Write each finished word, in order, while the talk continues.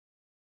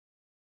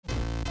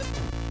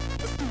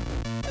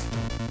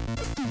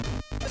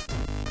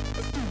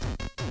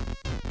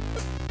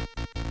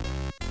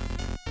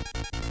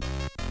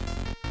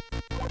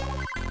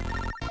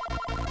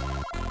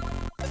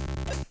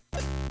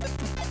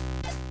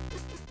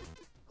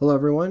Hello,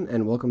 everyone,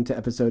 and welcome to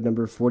episode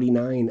number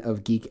 49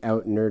 of Geek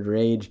Out Nerd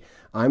Rage.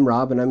 I'm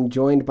Rob, and I'm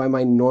joined by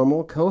my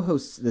normal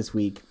co-hosts this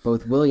week,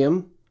 both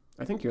William.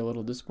 I think you're a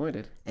little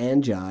disappointed.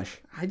 And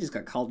Josh. I just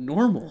got called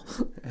normal.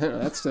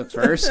 That's the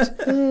first.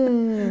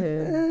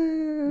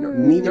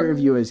 Neither of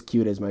you as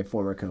cute as my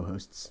former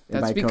co-hosts.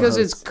 And That's by because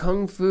co-hosts, it's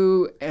Kung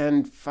Fu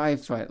and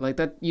Five. Like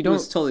that, you I don't.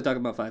 was totally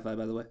talking about Fi-Fi,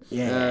 by the way.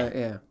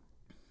 Yeah.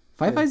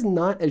 Fi-Fi's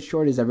not as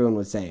short as everyone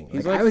was saying.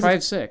 He's I like was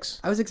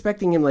 5'6". I was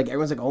expecting him, like,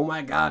 everyone's like, oh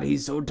my god,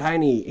 he's so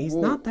tiny. He's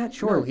not that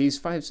short. No, he's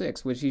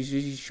 5'6", which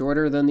he's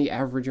shorter than the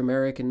average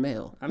American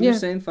male. I'm just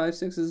saying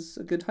 5'6" is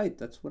a good height.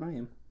 That's what I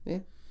am. Yeah.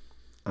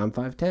 I'm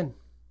 5'10".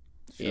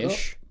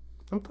 Ish.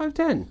 I'm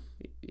 5'10".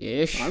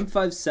 Ish. I'm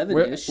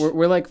 5'7"-ish.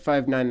 We're like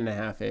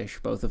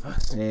 5'9.5" both of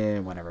us.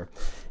 Whatever.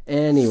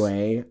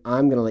 Anyway,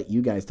 I'm going to let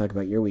you guys talk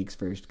about your weeks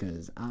first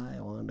because I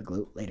want to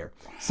gloat later.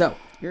 So,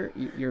 You're a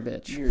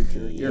bitch. You're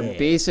You're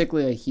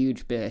basically a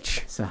huge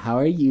bitch. So how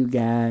are you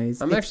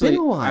guys? I'm It's been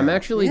a while.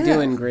 actually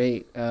doing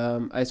great.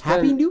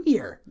 Happy New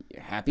Year.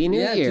 Happy New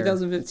Yeah, Year.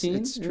 2015.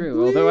 It's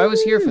true. Although I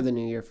was here for the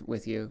New Year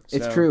with you.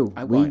 It's so true.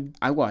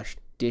 I washed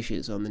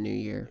dishes on the New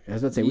Year. I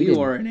was about to say,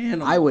 You are an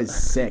animal. I was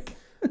sick.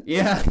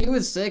 Yeah, he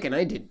was sick and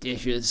I did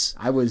dishes.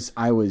 I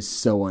was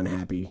so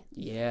unhappy.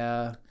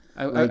 Yeah.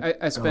 Like,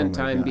 I spent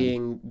oh my time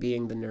God.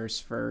 being the nurse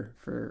for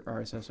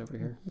RSS over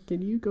here. Can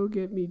you go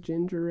get me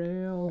ginger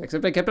ale?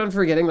 Except I kept on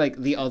forgetting like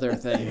the other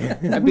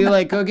thing. I'd be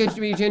like, "Go get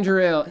me ginger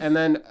ale," and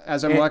then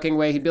as I'm walking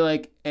away, he'd be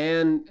like,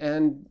 "And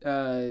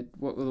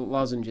what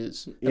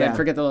lozenges?" And Yeah. I'd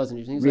forget the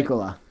lozenges. And he's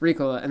Ricola. like,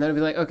 Ricola, and then I'd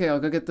be like, "Okay, I'll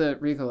go get the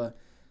Ricola."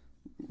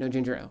 No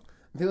ginger ale.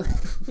 I'd be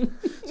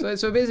like,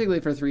 so basically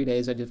for 3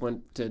 days, I just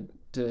went to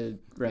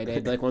Rite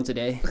Aid like once a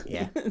day.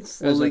 Yeah.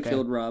 Slowly okay.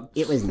 killed Rob.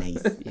 It was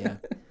nice. Yeah.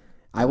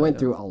 I went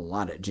through a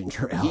lot of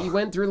ginger ale. He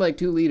went through like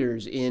 2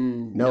 liters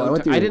in No, I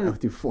went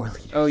through 4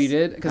 liters. Oh, you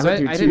did? Because I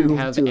went I through didn't two-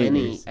 have 2 any.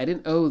 liters. I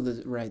didn't. Oh,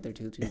 right, they're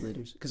two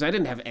liters. Because I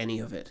didn't have any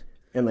of it.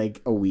 In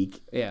like a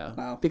week. Yeah,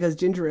 Wow. Because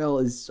ginger ale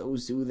is so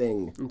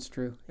soothing. it's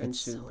true. It's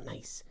so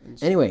nice.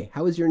 Anyway,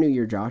 how was your New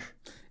Year, Josh?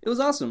 It was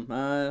awesome.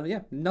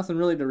 Yeah, nothing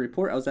really to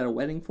report. I was at a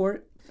wedding for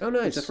it. Oh, It's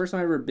nice. the first time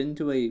I've ever been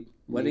to a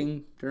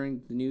wedding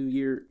during the New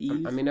Year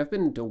Eve. I mean, I've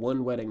been to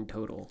 1 wedding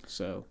total,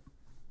 so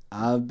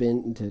I've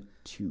been to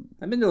 2.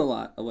 I've been to a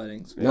lot of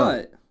weddings, No.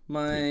 but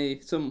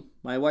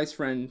my wife's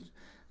friend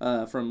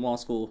from law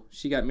school,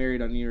 she got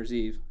married on New Year's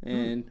Eve,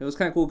 and it was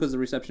kind of cool because the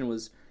reception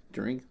was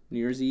during New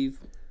Year's Eve.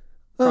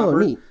 Oh, Proper.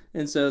 neat.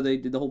 And so they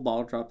did the whole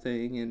bottle drop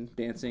thing and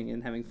dancing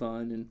and having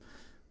fun, and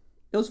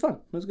it was fun. It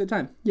was a good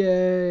time.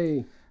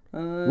 Yay.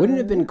 Wouldn't it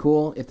have been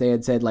cool if they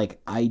had said, like,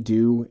 I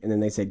do, and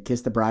then they said,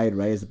 kiss the bride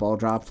right as the ball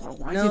dropped?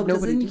 Why No, did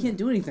because nobody then you do can't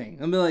do anything.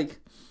 I'll be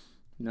like,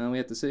 no, we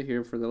have to sit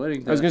here for the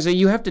wedding. I was gonna say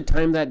you have to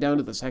time that down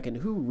to the second.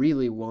 Who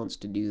really wants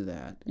to do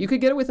that? You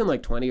could get it within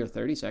like 20 or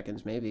 30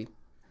 seconds, maybe.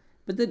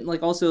 But then,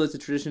 like, also it's a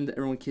tradition that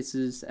everyone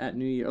kisses at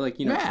New Year, like,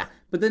 you know. Yeah.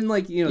 But then,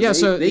 like, you know, Yeah, they,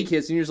 so they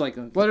kiss, and you're just like,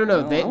 Well, no,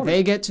 I wanna-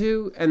 they get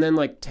to, and then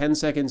like 10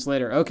 seconds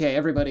later, okay,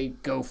 everybody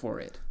go for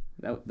it.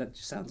 That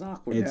just sounds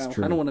awkward. It's now.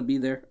 true. I don't want to be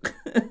there.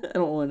 I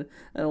don't want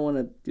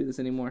to do this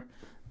anymore.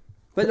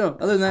 But no,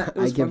 other than that, it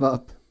I was give fun.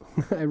 up.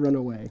 I run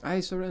away. I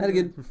surrender. Had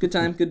a good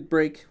time, good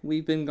break.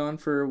 We've been gone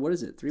for what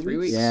is it? 3 3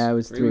 weeks? weeks. Yeah, it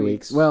was 3 3 weeks.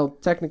 weeks. Well,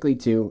 technically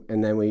 2,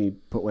 and then we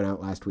put one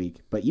out last week.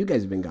 But you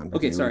guys have been gone for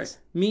 3 Okay, sorry. weeks.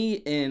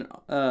 Me and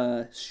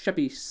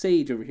Sheppy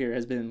Sage over here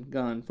has been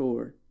gone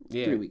for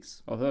 3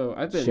 weeks. Although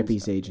I've been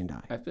Shippy, Sage, and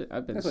I. I've been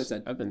That's what I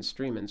said. I've been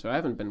streaming, so I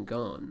haven't been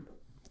gone.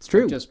 It's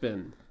true.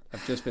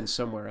 I've just been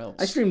somewhere else.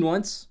 I streamed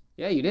once.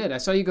 Yeah, you did. I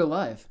saw you go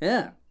live.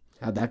 Yeah.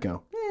 How'd that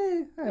go?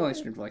 I only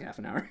streamed for like half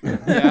an hour.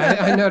 Yeah,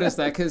 I noticed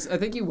that because I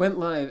think you went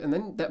live, and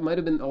then that might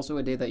have been also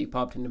a day that you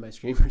popped into my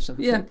stream or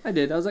something. Yeah, I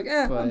did. I was like,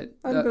 But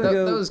I'm that, gonna that,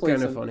 go that was play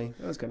kind of some. funny.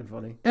 That was kind of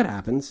funny. It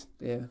happens.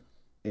 Yeah,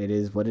 It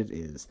is what it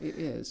is. it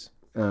is.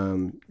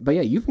 But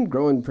yeah, you've been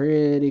growing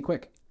pretty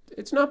quick.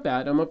 It's not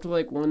bad. I'm up to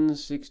like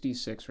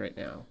 166 right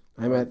now.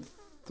 I'm at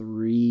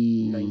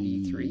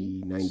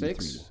 93? 93.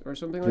 6 or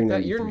something like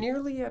that. You're 393.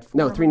 nearly at 400.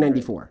 No,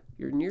 394.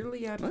 You're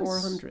nearly at Nice.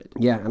 400.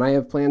 Yeah, and I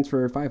have plans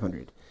for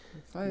 500.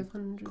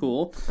 500.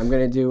 Cool. I'm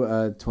going to do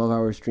a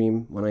 12-hour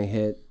stream when I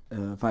hit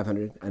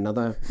 500.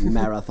 Another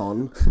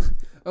marathon.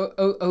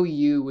 Oh,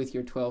 you with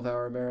your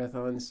 12-hour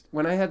marathons.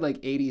 When I had like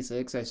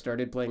 86, I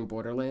started playing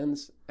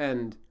Borderlands,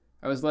 and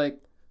I was like,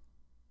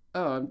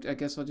 oh, I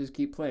guess I'll just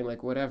keep playing,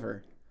 like,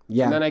 whatever.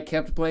 Yeah. And then I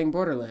kept playing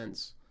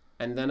Borderlands.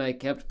 And then I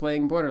kept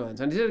playing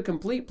Borderlands. And I did a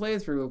complete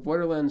playthrough of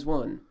Borderlands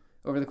 1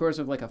 over the course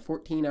of like a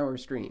 14-hour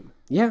stream.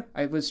 Yeah.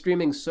 I was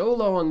streaming so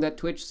long that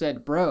Twitch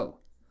said, bro,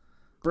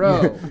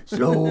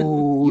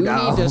 Slow you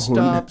down. need to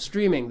stop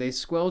streaming. They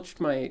squelched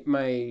my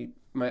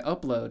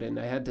upload, and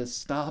I had to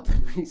stop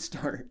and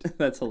restart.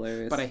 That's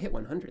hilarious. But I hit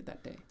 100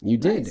 that day. You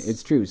did. Nice.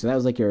 It's true. So that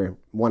was like your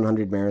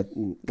 100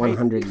 marathon.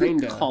 100.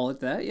 Kinda. call it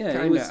that. Yeah.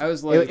 Kinda. It was, I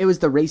was like, It was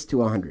the race to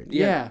 100.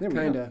 yeah, there we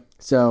go. kinda.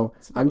 So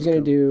that I'm was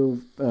going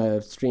to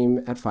do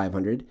stream at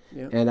 500.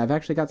 Yeah. And I've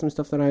actually got some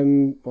stuff that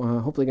I'm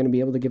hopefully going to be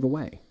able to give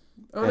away.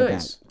 Oh, at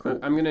nice. that. Cool.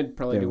 I'm gonna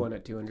probably Yeah. do one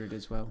at 200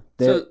 as well.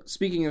 So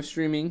speaking of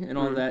streaming and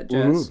all that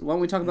jazz, why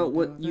don't we talk about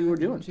what you were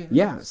doing?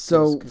 Yeah,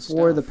 so Good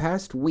for the stuff.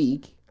 past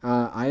week,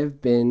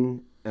 I've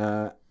been,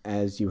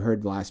 as you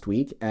heard last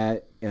week,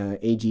 at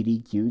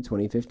AGDQ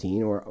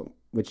 2015,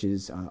 which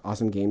is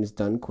Awesome Games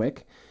Done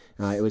Quick.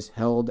 It was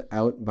held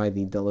out by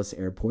the Dulles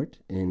Airport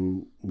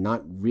in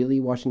not really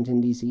Washington,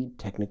 D.C.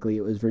 Technically,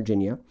 it was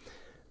Virginia.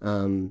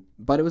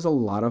 But it was a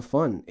lot of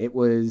fun. It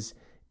was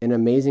an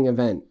amazing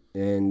event,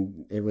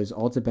 and it was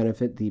all to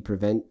benefit the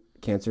Prevent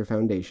Cancer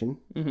Foundation.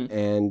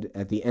 And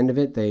at the end of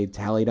it, they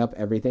tallied up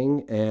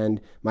everything.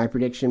 And my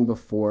prediction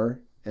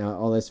before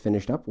all this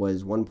finished up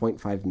was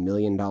 $1.5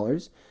 million.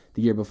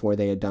 The year before,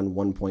 they had done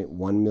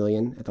 $1.1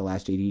 million at the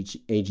last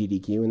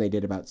AGDQ, and they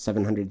did about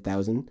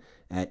 $700,000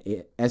 at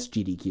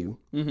SGDQ.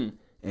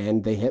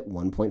 And they hit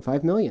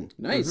 $1.5 million.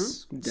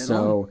 Nice.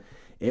 So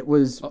it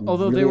was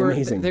Although really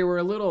amazing. they were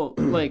a little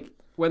like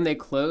when they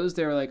closed,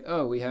 they were like,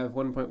 "Oh, we have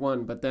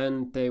 1.1," but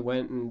then they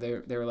went and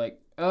they were like,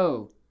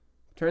 "Oh,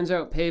 turns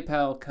out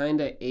PayPal kind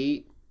of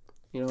ate,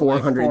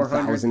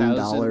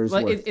 $400,000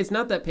 Like worth. it's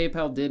not that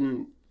PayPal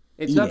didn't.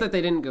 It's Eat not it. that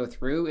they didn't go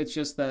through. It's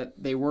just that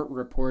they weren't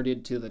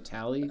reported to the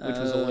tally, which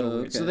was a little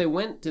weird. okay. So they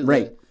went to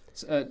Right.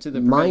 the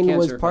Mine Prevent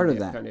was Cancer part of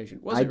that. Foundation.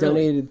 Was I it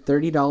really? donated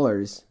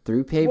 $30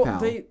 through PayPal. Well,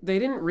 they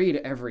didn't read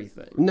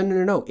everything.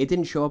 No. It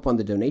didn't show up on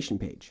the donation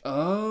page.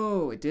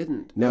 Oh, it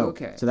didn't. No.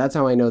 Okay. So that's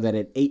how I know that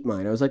it ate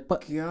mine. I was like,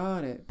 but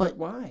Got it. But- But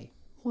why?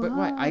 But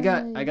why? I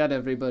got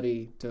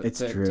everybody to It's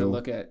to true.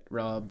 look at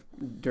Rob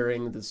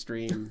during the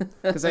stream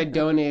because I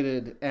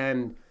donated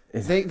and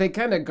they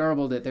kind of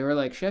garbled it. They were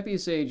like Sheppy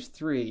Sage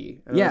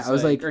 3. And Yeah, I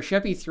was like- or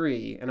Sheppy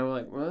 3, and I'm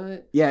like,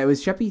 what? yeah, it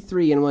was Sheppy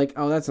 3, and I'm like,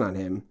 oh, that's not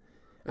him.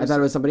 I thought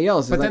it was somebody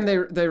else. But It's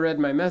then they read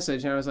my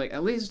message, and I was like,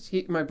 at least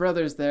my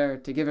brother's there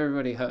to give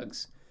everybody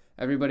hugs.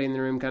 Everybody in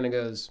the room kind of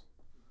goes,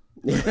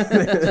 they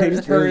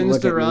just turns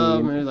look to at me Rob,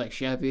 and- and they're like,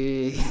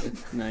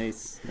 Sheppy.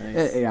 Nice.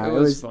 Yeah, It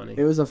was funny.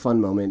 It was a fun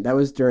moment. That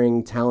was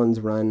during Talon's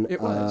run It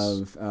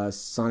was. of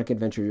Sonic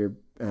Adventure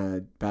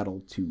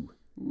Battle 2.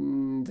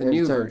 The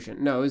new Sorry.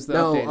 version. No, it was the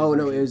No, updated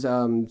no, version. it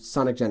was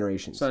Sonic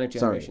Generations. Sonic Sorry.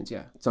 Generations,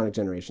 yeah. Sonic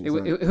Generations.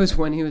 It was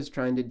when he was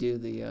trying to do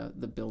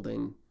the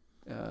building,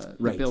 the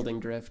Right. building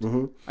drift.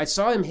 Mhm. I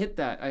saw him hit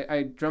that.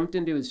 I jumped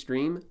into his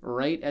stream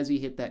right as he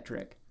hit that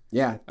trick.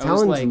 Yeah, I was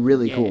Talon's like,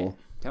 really yeah. cool.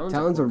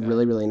 Talon's a cool guy.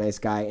 really, really nice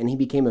guy, and he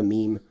became a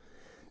meme.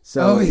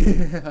 So Oh,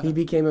 yeah. he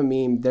became a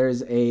meme.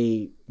 There's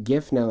a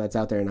GIF now that's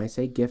out there, and I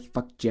say GIF,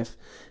 fuck GIF.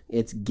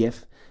 It's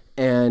GIF.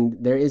 And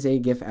there is a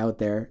GIF out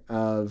there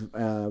of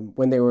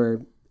when they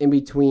were in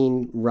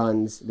between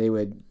runs, they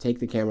would take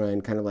the camera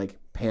and kind of like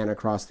pan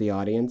across the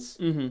audience.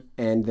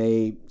 And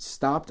they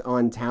stopped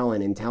on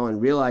Talon, and Talon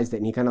realized it,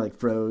 and he kind of like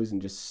froze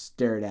and just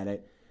stared at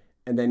it,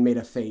 and then made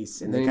a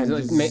face, and they And kind of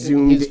he's just like,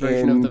 zoomed his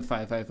version in. of the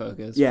 5-5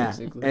 focus. Yeah,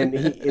 basically.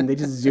 and they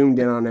just zoomed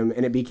in on him,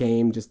 and it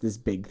became just this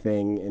big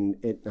thing, and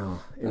it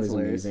was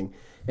hilarious. amazing.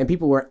 And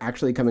people were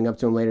actually coming up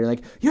to him later,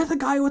 like, "You're the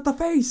guy with the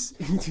face."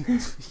 You're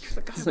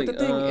the guy It's with like, the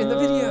thing in the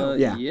video.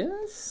 Yeah.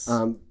 Yes.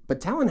 But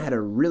Talon had a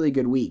really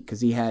good week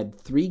because he had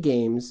 3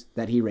 games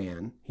that he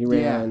ran. He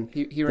ran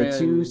he the ran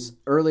 2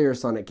 earlier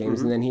Sonic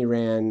games, and then he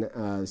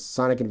ran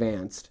Sonic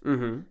Advanced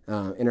in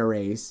a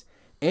race.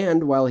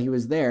 And while he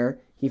was there,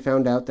 he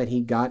found out that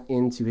he got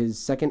into his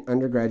second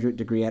undergraduate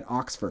degree at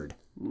Oxford.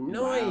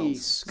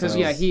 Nice. Because, So-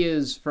 yeah, he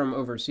is from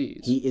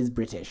overseas. He is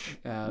British.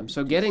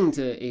 So getting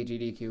to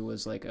AGDQ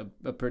was like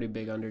a pretty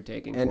big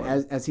undertaking And for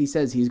him. as he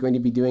says, he's going to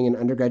be doing an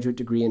undergraduate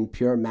degree in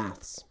pure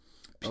maths.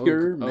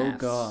 Pure Oh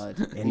maths. God.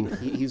 And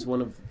he's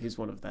one of them.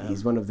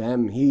 he's one of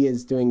them. He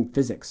is doing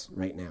physics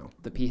right now.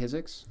 The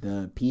P-Physics?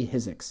 The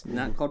P-Physics.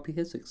 Not called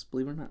P-Physics,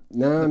 believe it or not.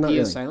 No, The not P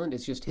really. is silent.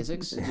 It's just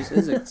physics. It's just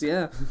physics,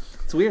 yeah.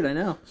 It's weird, I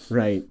know.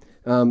 Right.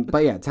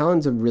 But yeah,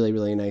 Talon's a really,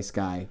 really nice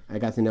guy. I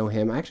got to know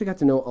him. I actually got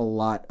to know a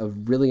lot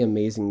of really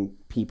amazing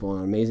people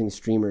and amazing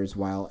streamers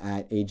while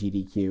at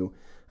AGDQ.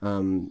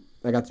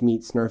 I got to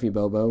meet Snarfy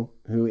Bobo,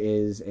 who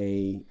is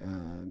a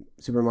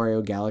Super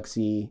Mario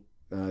Galaxy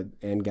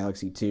and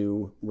Galaxy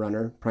 2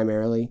 runner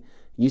primarily.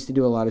 Used to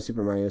do a lot of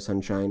Super Mario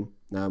Sunshine.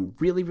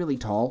 Really, really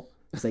tall.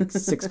 He's like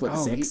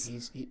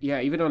 6'6".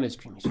 Yeah, even on his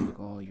stream, he's like,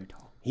 oh, you're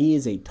tall. He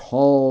is a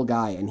tall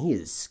guy, and he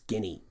is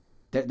skinny.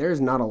 There's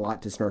not a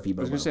lot to Snarfy I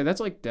Bobo. was going to say,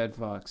 that's like Dead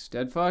Fox.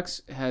 Dead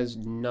Fox has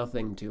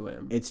nothing to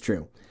him. It's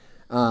true.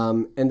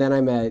 And then I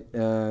met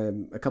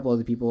a couple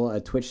other people, a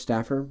Twitch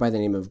staffer by the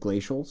name of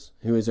Glacials,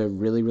 who is a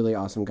really, really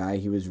awesome guy.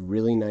 He was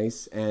really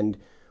nice. And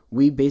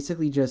we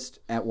basically just,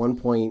 at one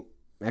point,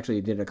 actually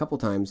did it a couple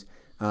times,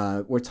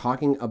 we're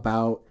talking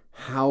about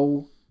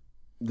how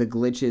the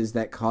glitches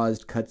that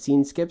caused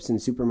cutscene skips in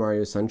Super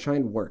Mario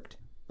Sunshine worked.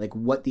 Like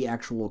what the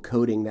actual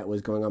coding that was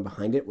going on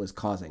behind it was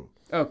causing.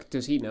 Oh,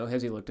 does he know?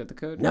 Has he looked at the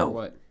code? No. Or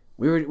what?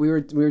 We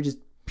were just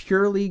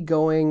purely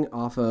going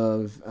off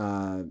of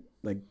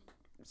like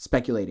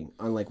speculating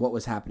on like what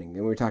was happening, and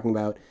we were talking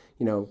about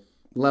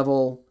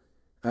level.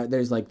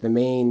 There's like the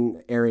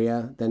main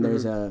area, then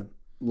there's a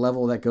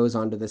level that goes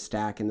onto the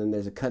stack, and then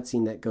there's a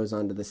cutscene that goes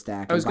onto the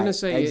stack. I was going to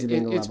say it's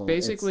level,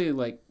 basically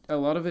like a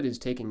lot of it is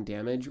taking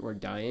damage or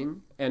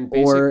dying and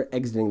or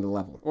exiting the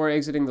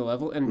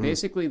level. And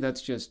basically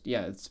that's just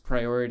it's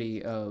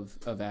priority of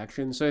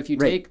action. So if you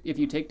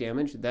take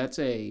damage, that's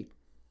a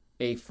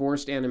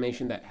forced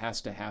animation that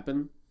has to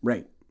happen.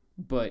 Right.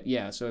 But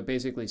so it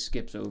basically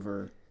skips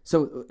over.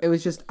 So it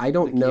was just, I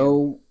don't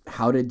know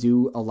how to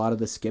do a lot of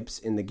the skips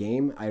in the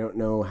game. I don't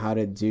know how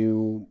to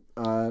do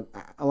a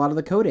lot of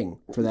the coding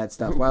for that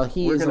stuff. While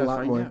he is a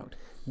lot more,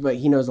 but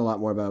he knows a lot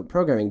more about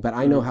programming. But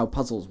I know how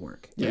puzzles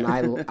work, and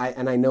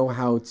I know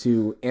how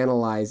to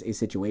analyze a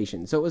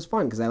situation. So it was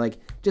fun because I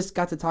just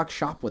got to talk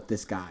shop with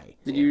this guy.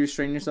 Did you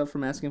restrain yourself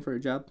from asking for a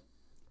job?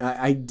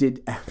 I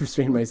did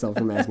restrain myself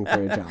from asking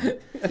for a job.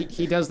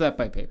 He does that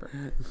by paper.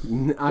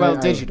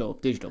 Digital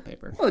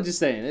paper. Well, just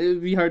saying, it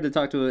would be hard to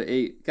talk to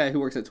a guy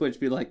who works at Twitch.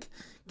 Be like,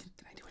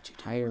 "Can I do what you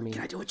do? Hire me.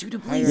 Can I do what you do,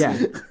 please?" Yeah,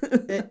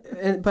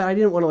 but I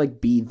didn't want to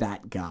be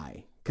that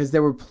guy. Because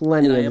there were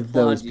plenty of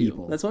those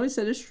people. That's why I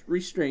said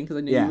restrain, because I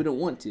knew you wouldn't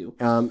want to.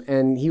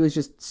 And he was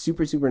just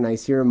super, super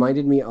nice. He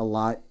reminded me a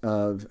lot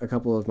of a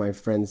couple of my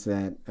friends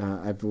that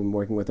I've been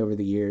working with over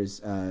the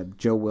years.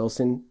 Joe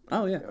Wilson.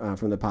 Oh, yeah.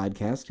 From the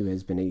podcast, who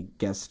has been a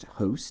guest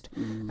host.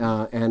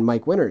 And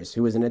Mike Winters,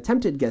 who was an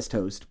attempted guest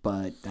host,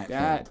 but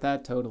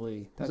that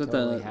totally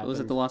happened. Was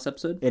it the lost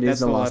episode?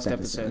 That's the lost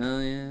episode. Oh,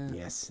 yeah.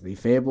 Yes, the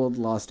fabled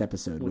lost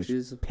episode, which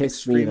is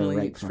pissed me the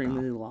right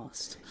extremely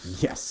lost.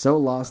 Yes, so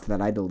lost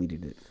that I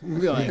deleted it.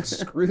 Be like,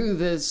 screw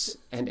this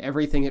and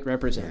everything it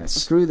represents.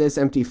 Screw this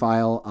empty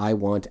file. I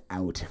want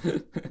out.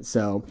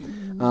 So,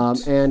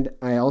 and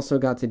I also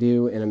got to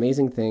do an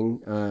amazing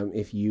thing.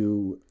 If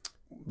you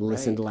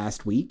listened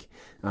last week,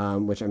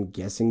 which I'm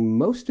guessing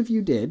most of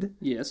you did.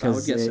 Yes, I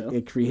would guess so.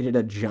 It created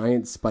a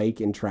giant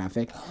spike in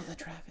traffic. Oh, the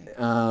traffic.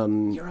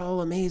 You're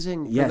all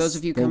amazing. Yes, for those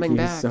of you coming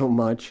back. Thank you so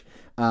much.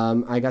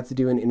 I got to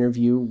do an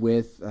interview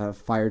with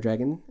Fire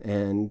Dragon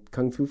and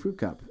Kung Fu Fruit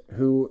Cup,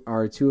 who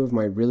are two of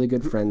my really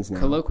good friends now.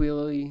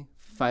 Colloquially,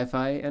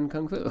 Fi-Fi and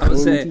Kung Fu. I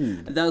was say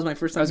that was my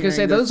first time. I was going to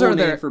say those are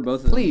their for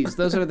both of them. Please,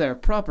 those are their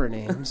proper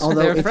names.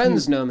 Although their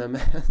friends know them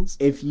as.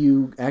 If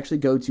you actually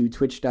go to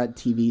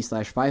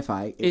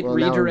twitch.tv/Fi-Fi, it will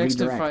redirects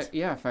now redirect.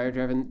 to Fire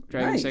Dragon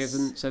Nice.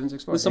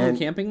 764. Was someone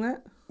camping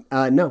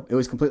that? No, it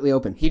was completely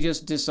open. He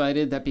just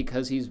decided that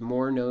because he's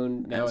more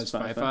known now as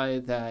Fi-Fi. Fi-Fi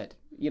that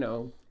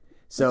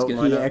So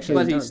he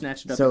actually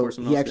snatched it up before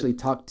someone he else actually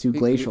talked to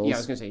Glacials. Yeah, I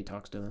was going to say he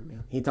talks to them. Yeah.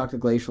 He talked to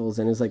Glacials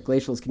and is like,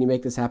 Glacials, can you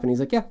make this happen? He's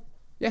like, yeah.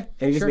 Yeah,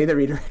 and he just made the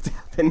redirect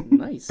happen.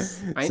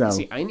 Nice.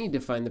 I need to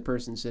find the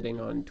person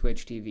sitting on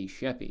Twitch TV,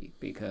 Sheppy,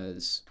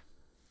 because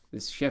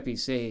this Sheppy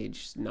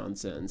Sage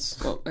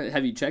nonsense. Well,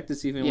 have you checked to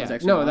see if anyone's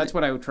actually? No, that's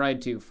what I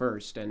tried to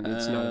first, and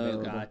it's not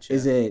available. Gotcha.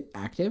 Is it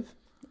active?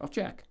 I'll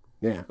check.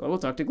 Yeah. Well, we'll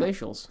talk to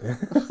Glacials.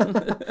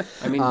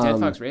 I mean, Dead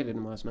Fox rated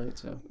him last night,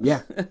 so.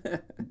 Yeah.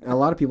 A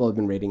lot of people have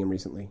been rating him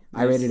recently.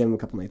 Nice. I rated him a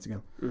couple nights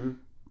ago.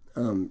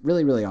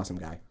 Really, really awesome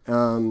guy.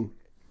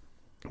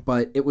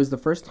 But it was the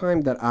first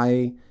time that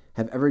I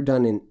have ever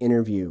done an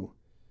interview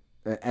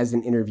as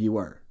an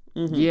interviewer.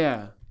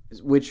 Yeah.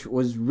 Which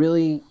was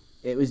really,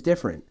 it was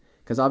different.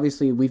 Because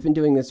obviously we've been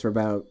doing this for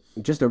about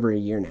just over a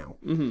year now.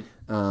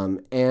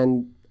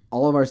 And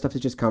all of our stuff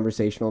is just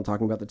conversational,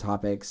 talking about the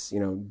topics,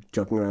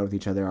 joking around with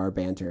each other, our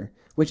banter,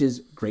 which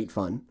is great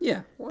fun.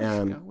 Yeah.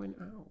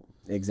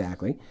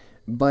 Exactly.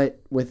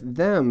 But with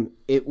them,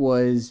 it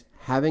was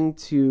having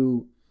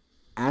to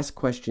ask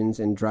questions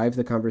and drive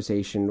the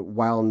conversation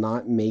while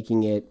not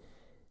making it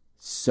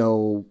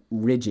so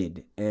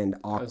rigid and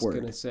awkward.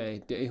 I was gonna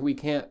say we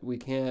can't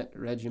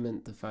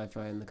regiment the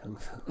Fi-Fi and the Kung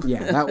Fu.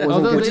 Yeah, that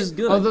wasn't which is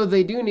good. Although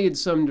they do need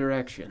some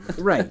direction,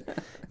 right?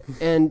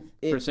 And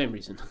for the same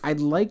reason, I'd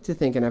like to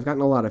think, and I've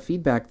gotten a lot of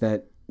feedback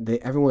that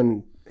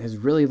everyone has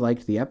really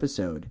liked the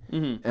episode,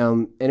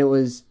 and it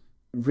was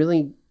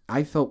really,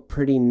 I felt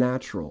pretty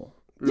natural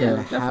to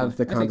have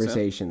the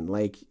conversation. So.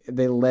 Like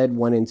they led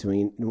one into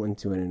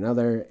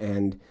another,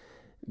 and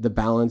the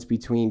balance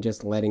between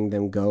just letting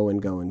them go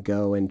and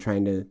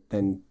trying to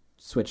then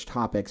switch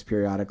topics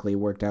periodically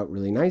worked out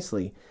really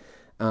nicely.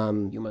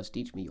 You must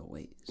teach me your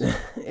ways.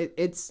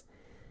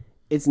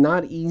 It's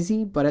not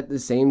easy, but at the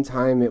same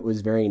time, it was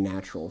very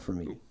natural for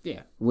me.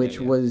 Yeah. Which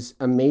was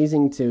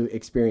amazing to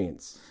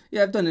experience.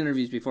 Yeah, I've done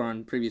interviews before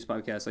on previous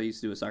podcasts. I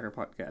used to do a soccer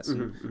podcast,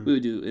 and we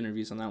would do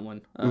interviews on that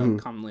one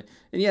commonly.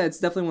 And yeah, it's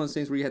definitely one of those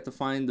things where you have to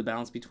find the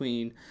balance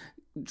between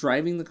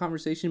driving the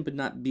conversation, but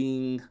not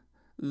being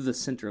the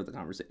center of the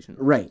conversation.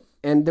 Right.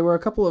 And there were a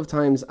couple of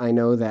times I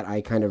know that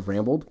I kind of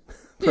rambled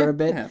for a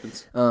bit. It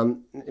happens.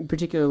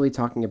 Particularly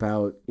talking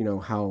about,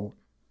 how,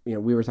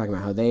 we were talking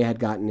about how they had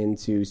gotten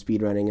into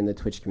speedrunning in the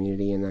Twitch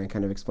community, and I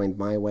kind of explained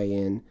my way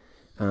in.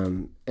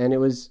 And it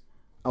was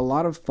a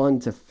lot of fun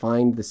to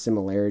find the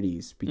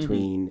similarities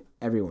between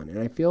everyone. And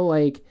I feel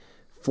like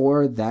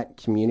for that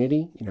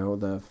community,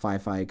 the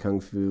Fi-Fi, Kung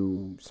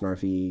Fu,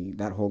 Snarfy,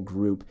 that whole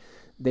group,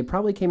 they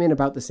probably came in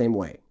about the same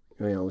way.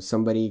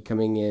 somebody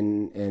coming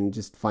in and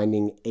just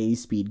finding a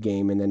speed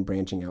game and then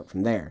branching out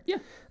from there. Yeah.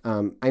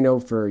 I know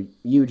for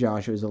you,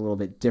 Josh, it was a little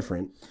bit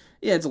different.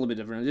 Yeah, it's a little bit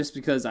different just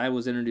because I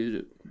was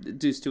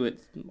introduced to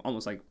it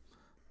almost like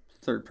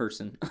third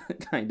person,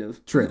 kind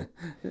of. True.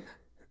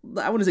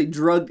 I wouldn't say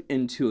drugged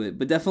into it,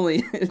 but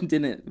definitely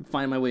didn't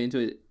find my way into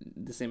it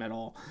the same at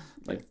all,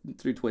 like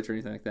through Twitch or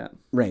anything like that.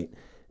 Right.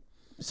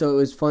 So it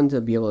was fun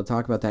to be able to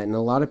talk about that. And a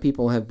lot of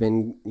people have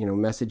been,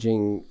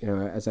 messaging,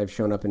 as I've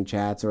shown up in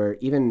chats or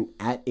even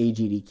at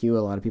AGDQ, a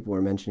lot of people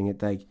were mentioning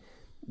it, like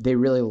they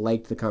really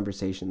liked the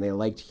conversation. They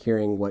liked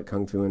hearing what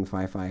Kung Fu and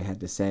Fi-Fi had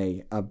to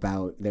say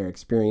about their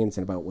experience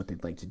and about what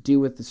they'd like to do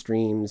with the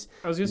streams.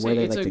 I was going to say,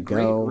 it's a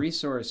great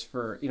resource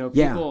for,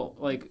 people,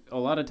 like a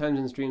lot of times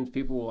in streams,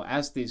 people will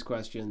ask these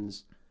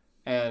questions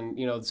and,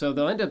 so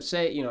they'll end up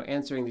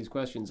answering these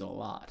questions a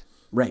lot.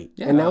 Right.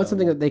 Yeah. And now it's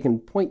something that they can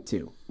point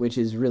to, which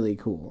is really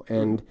cool.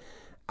 And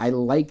I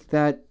like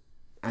that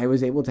I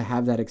was able to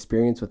have that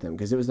experience with them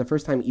because it was the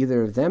first time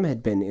either of them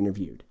had been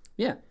interviewed.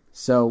 Yeah.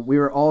 So we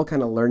were all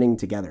kind of learning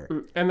together.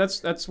 And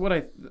that's what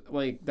I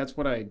like. That's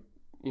what I,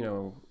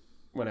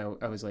 when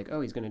I was like, oh,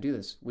 he's going to do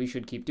this. We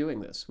should keep doing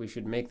this. We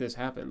should make this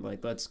happen.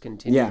 Like, let's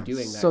continue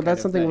doing that. So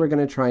that's something we're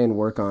going to try and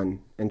work on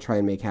and try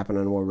and make happen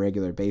on a more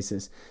regular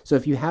basis. So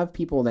if you have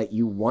people that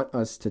you want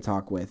us to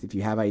talk with, if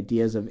you have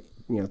ideas of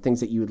things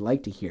that you would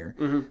like to hear,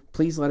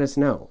 please let us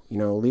know.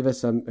 Leave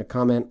us a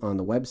comment on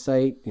the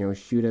website,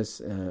 shoot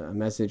us a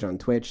message on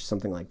Twitch,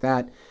 something like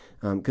that.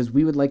 Because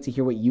we would like to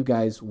hear what you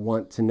guys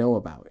want to know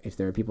about. If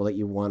there are people that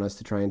you want us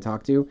to try and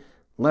talk to,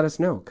 let us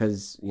know.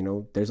 Because,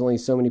 there's only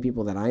so many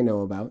people that I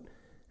know about.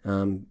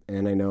 And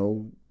I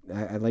know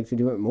I'd like to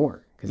do it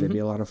more because it'd be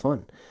a lot of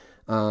fun.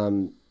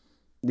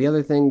 The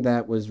other thing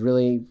that was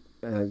really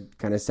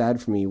kind of sad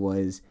for me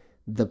was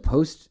the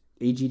post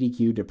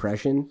AGDQ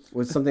depression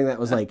was something that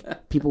was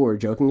like people were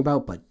joking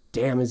about, but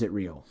damn, is it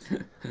real?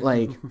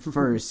 Like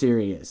for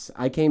serious.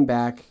 I came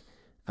back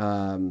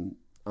on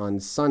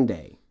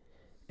Sunday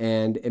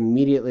and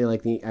immediately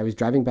I was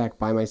driving back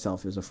by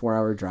myself. It was a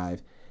 4-hour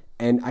drive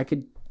and I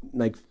could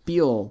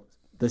feel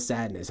the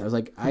sadness. I was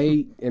like,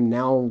 I am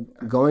now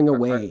going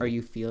away. Are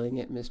you feeling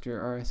it,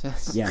 Mr.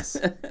 RSS? Yes.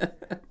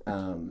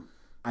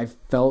 I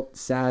felt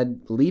sad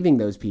leaving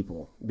those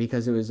people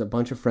because it was a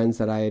bunch of friends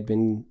that I had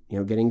been,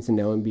 getting to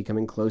know and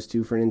becoming close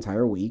to for an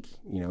entire week,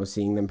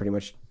 seeing them pretty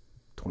much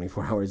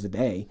 24 hours a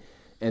day.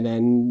 And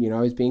then, I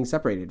was being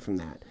separated from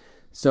that.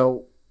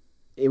 So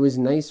it was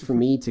nice for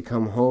me to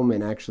come home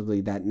and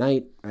actually that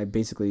night I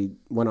basically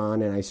went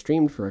on and I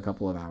streamed for a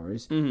couple of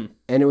hours. And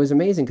it was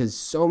amazing because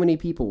so many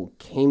people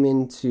came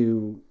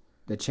into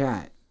the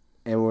chat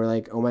and were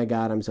like, oh my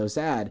God, I'm so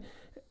sad.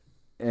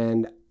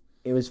 And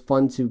it was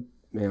fun to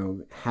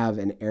have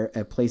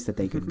a place that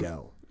they could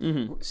go.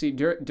 See,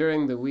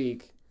 during the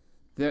week,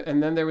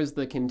 and then there was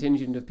the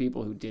contingent of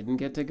people who didn't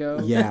get to go.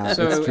 Yeah,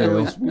 so that's true.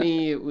 It was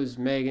me, it was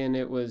Megan,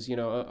 it was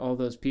all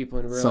those people,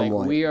 and we're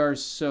like, we are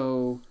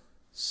so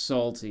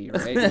salty,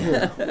 right?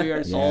 We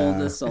are all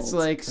the salt. It's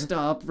like,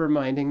 stop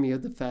reminding me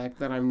of the fact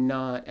that I'm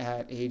not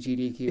at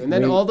AGDQ. And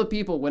then all the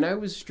people, when I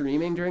was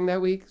streaming during that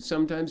week,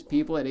 sometimes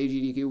people at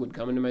AGDQ would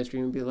come into my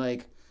stream and be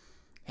like,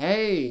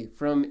 hey,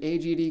 from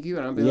AGDQ, and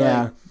I'll be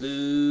like,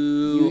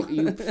 boo,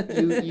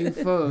 you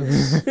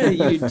folks,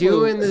 you're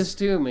doing this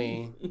to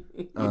me.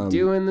 You're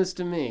doing this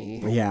to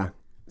me. Yeah.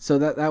 So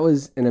that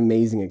was an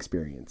amazing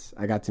experience.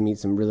 I got to meet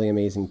some really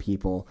amazing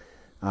people,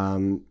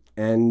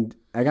 and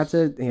I got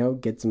to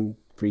get some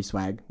free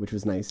swag, which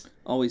was nice.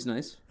 Always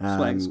nice.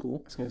 Swag's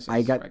cool. I was gonna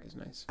say swag is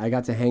nice. I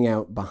got to hang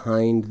out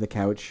behind the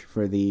couch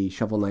for the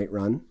Shovel Knight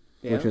run,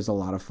 which was a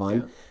lot of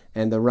fun. Yeah.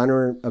 And the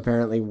runner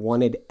apparently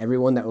wanted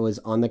everyone that was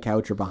on the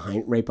couch or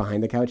right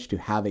behind the couch to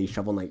have a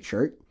Shovel Knight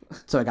shirt.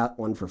 So I got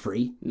one for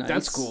free. Nice.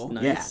 That's cool.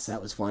 Nice. Yes, that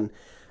was fun.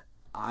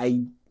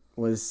 I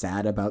was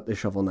sad about the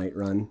Shovel Knight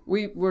run.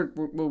 We're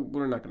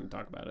not going to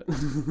talk about it.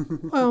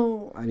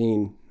 Well, I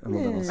mean, I'm a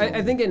little salty.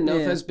 I think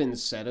enough has been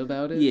said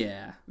about it.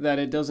 Yeah. That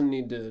it doesn't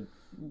need to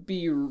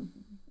be,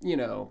 we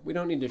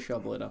don't need to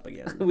shovel it up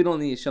again. We don't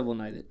need to Shovel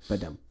Knight it.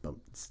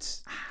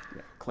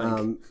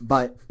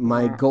 But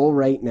my goal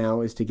right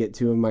now is to get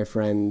two of my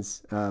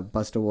friends,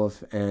 Busta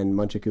Wolf and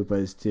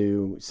Munchakoopas,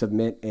 to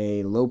submit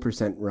a low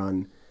percent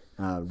run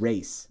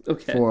race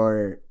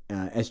for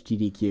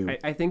SGDQ.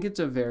 I think it's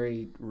a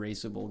very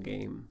raceable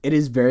game. It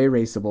is very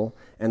raceable,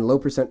 and low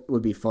percent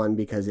would be fun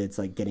because it's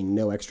like getting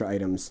no extra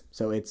items,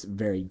 so it's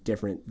very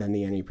different than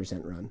the any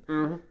percent run.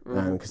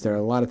 Because there are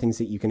a lot of things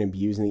that you can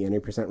abuse in the any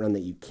percent run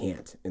that you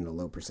can't in the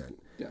low percent.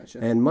 Gotcha.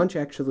 And Munch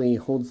actually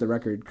holds the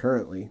record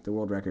currently, the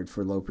world record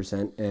for low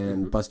percent,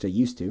 and Busta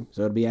used to,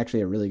 so it'd be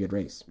actually a really good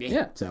race.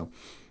 Yeah. So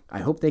I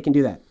hope they can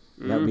do that.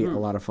 That would be a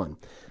lot of fun.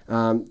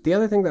 The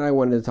other thing that I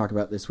wanted to talk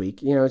about this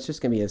week, it's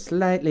just going to be a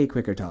slightly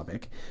quicker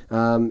topic,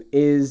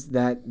 is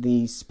that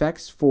the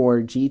specs for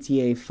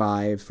GTA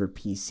 5 for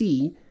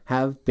PC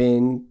have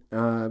been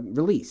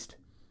released.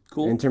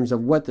 Cool. In terms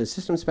of what the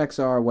system specs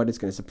are, what it's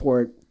going to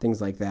support, things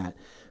like that.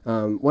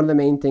 One of the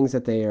main things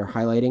that they are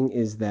highlighting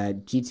is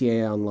that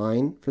GTA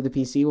Online for the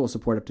PC will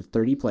support up to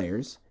 30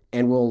 players,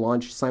 and will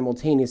launch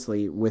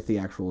simultaneously with the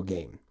actual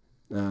game.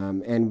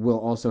 And we'll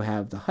also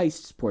have the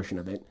heists portion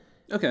of it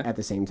at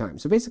the same time.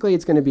 So basically,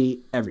 it's going to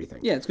be everything.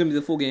 Yeah, it's going to be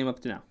the full game up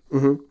to now.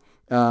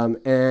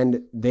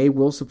 And they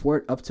will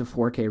support up to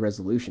 4K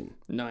resolution.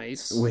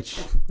 Nice. Which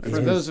for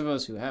those of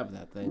us who have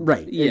that thing.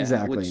 Right, Yeah,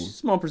 exactly. Which,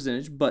 small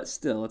percentage, but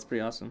still, that's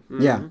pretty awesome.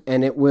 Yeah,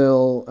 and it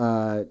will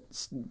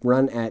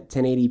run at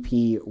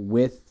 1080p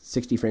with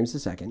 60 frames a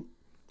second,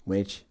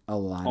 which a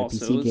lot of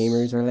PC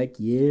gamers are like,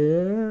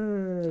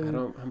 yeah.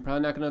 I'm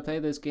probably not going to play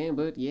this game,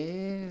 but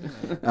yeah.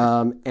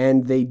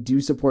 And they do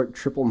support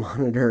triple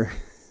monitor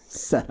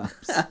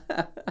setups.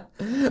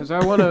 Because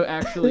I want to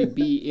actually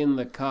be in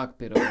the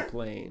cockpit of the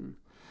plane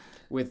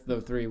with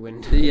the 3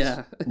 windows.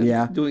 Yeah.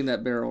 Yeah. Doing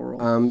that barrel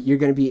roll. You're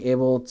going to be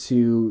able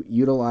to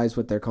utilize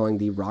what they're calling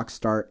the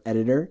Rockstar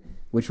Editor,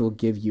 which will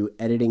give you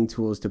editing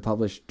tools to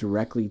publish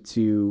directly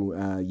to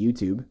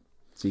YouTube.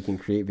 So you can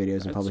create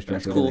videos and publish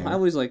directly. That's cool. I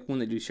always like when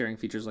they do sharing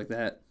features like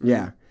that.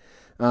 Yeah.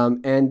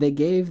 And they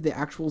gave the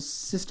actual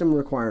system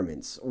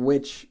requirements,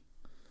 which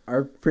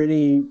are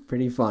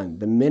pretty fun.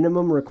 The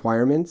minimum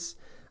requirements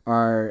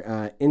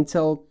are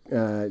Intel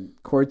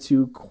Core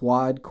 2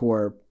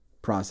 quad-core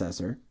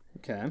processor.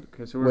 Okay,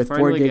 so we're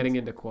finally getting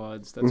into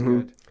quads. That's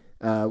good.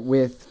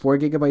 With 4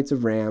 gigabytes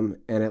of RAM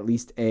and at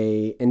least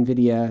a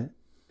NVIDIA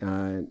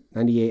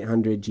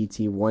 9800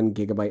 GT 1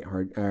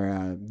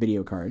 gigabyte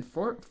video card.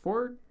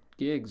 4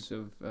 gigs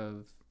of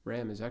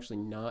RAM is actually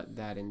not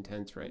that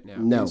intense right now.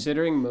 No.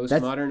 Considering most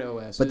modern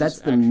OSs. But that's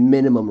the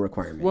minimum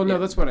requirement. Well, no,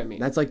 that's what I mean.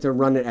 That's like to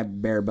run it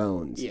at bare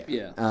bones.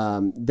 Yeah.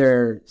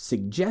 Their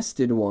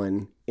suggested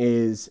one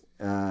is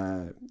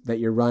that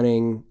you're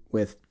running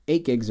with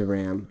 8 gigs of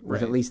RAM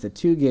with at least a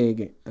 2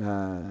 gig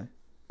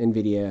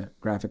NVIDIA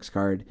graphics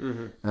card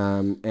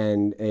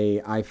and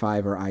a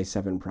i5 or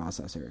i7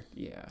 processor.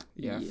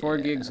 Yeah. 4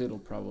 gigs it'll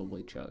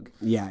probably chug.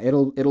 Yeah,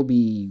 it'll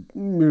be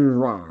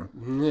raw.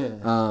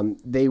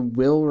 They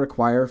will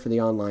require for the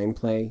online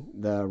play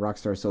the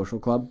Rockstar Social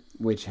Club,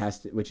 which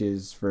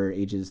is for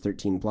ages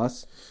 13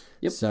 plus.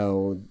 Yep.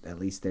 So at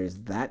least there's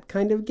that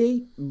kind of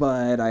gate,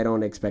 but I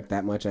don't expect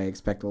that much. I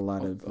expect a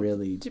lot of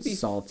really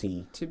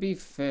salty. To be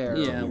fair,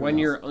 Yeah, when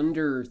you're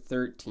under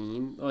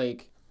 13,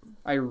 like,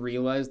 I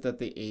realize that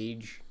the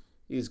age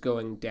is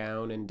going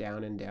down and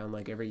down and down,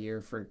 like, every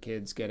year for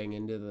kids getting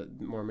into the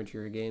more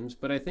mature games.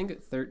 But I think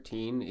at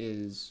 13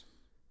 is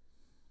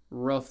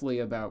roughly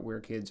about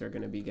where kids are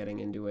going to be getting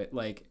into it,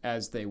 like,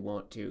 as they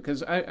want to.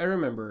 Because I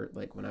remember,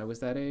 like, when I was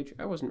that age,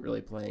 I wasn't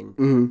really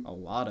playing a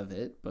lot of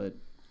it, but,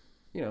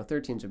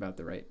 13's about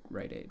the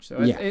right age.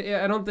 So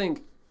I don't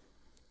think...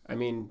 I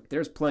mean,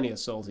 there's plenty of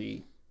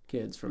salty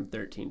kids from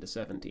 13 to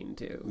 17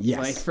 too. Yes,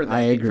 like for that,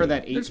 I agree. For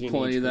that 18 There's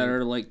plenty that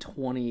are like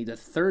 20 to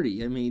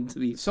 30. I mean, to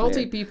be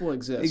salty fair. people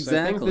exist. Exactly.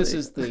 I think this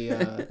is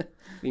the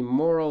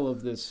moral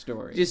of this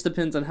story. It just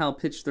depends on how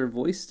pitched their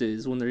voice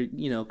is when they're,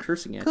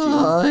 cursing at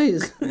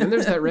Guys. And then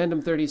there's that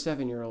random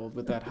 37-year-old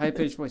with that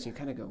high-pitched voice. You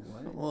kind of go,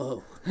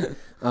 what?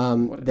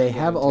 Whoa. They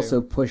have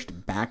also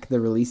pushed back the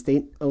release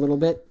date a little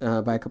bit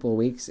by a couple of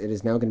weeks. It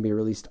is now going to be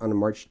released on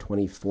March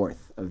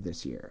 24th of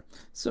this year.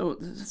 So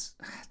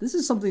this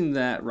is something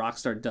that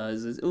Rockstar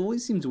does. It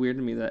always seems weird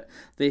to me that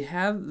they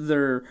have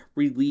their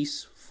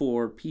release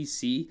for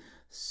PC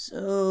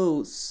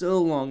so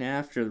long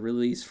after the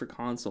release for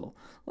console.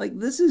 Like,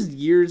 this is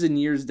years and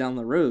years down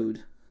the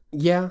road.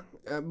 Yeah,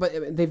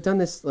 but they've done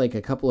this like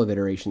a couple of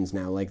iterations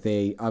now. Like,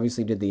 they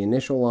obviously did the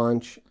initial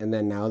launch, and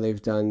then now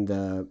they've done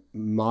the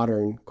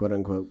modern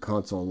quote-unquote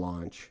console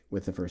launch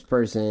with the first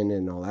person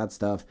and all that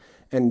stuff,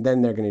 and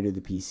then they're going to do the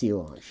PC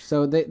launch.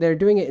 So they're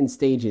doing it in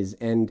stages,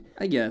 and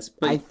I guess,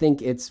 but I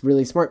think it's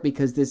really smart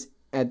because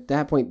at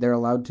that point they're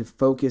allowed to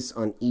focus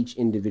on each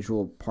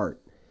individual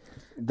part.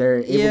 They're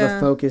able to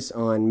focus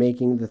on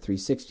making the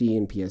 360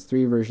 and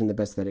PS3 version the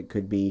best that it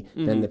could be,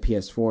 then the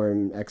PS4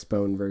 and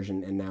Xbone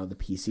version, and now the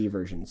PC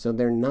version. So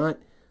they're not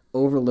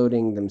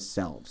overloading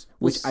themselves,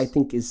 which I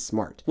think is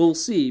smart. We'll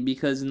see,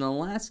 because in the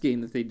last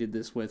game that they did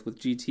this with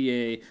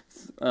GTA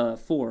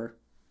 4...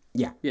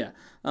 Yeah.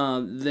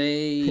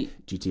 They...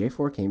 GTA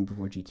 4 came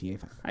before GTA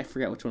 5. I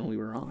forgot which one we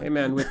were on. Hey,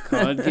 man, with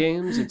COD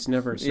games, it's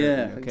never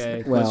certain,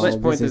 okay? Well, Let's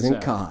just point this isn't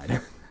out.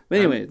 COD. But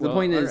anyway, the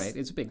point is... All right,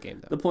 it's a big game,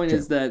 though. The point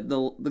is that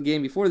the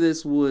game before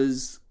this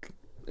was,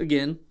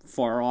 again,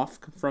 far off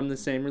from the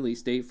same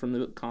release date from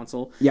the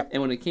console. Yep.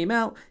 And when it came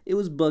out, it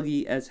was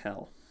buggy as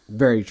hell.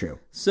 Very true.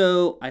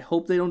 So I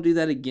hope they don't do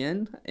that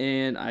again.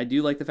 And I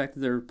do like the fact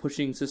that they're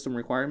pushing system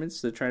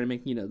requirements to try to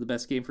make, the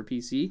best game for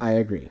PC. I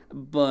agree.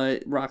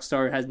 But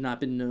Rockstar has not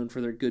been known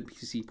for their good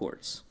PC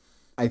ports.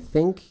 I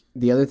think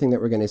the other thing that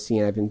we're going to see,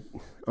 and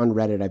on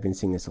Reddit, I've been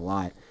seeing this a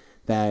lot,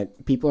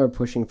 that people are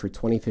pushing for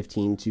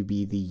 2015 to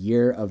be the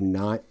year of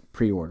not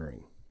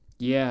pre-ordering.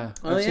 Yeah.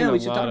 We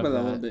should talk about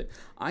that a little bit.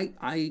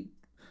 I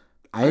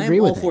agree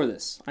with for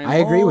this. I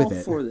agree with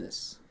it. For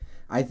this.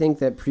 I think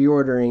that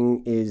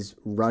pre-ordering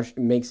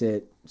makes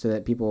it so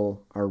that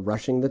people are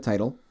rushing the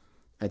title.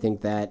 I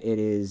think that it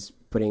is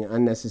putting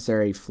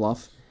unnecessary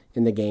fluff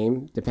in the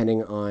game,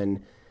 depending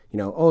on,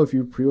 oh, if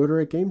you pre-order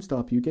at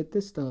GameStop, you get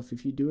this stuff.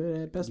 If you do it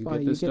at Best Buy,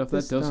 you get stuff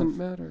this that doesn't stuff.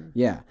 matter.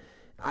 Yeah.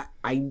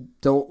 I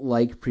don't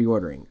like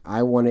pre-ordering.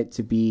 I want it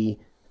to be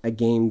a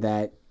game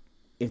that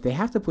if they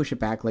have to push it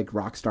back like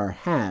Rockstar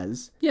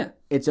has, Yeah.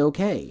 it's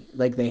okay.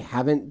 Like, they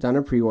haven't done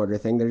a pre-order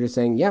thing. They're just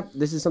saying, yep,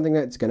 this is something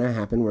that's going to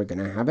happen. We're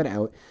going to have it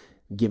out.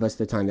 Give us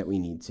the time that we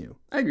need to.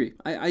 I agree.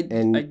 I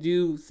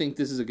do think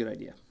this is a good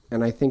idea.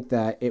 And I think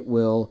that it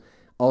will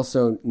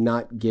also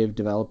not give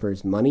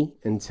developers money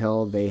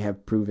until they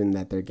have proven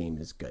that their game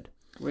is good.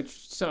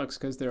 Which sucks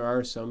because there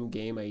are some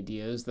game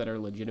ideas that are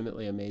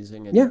legitimately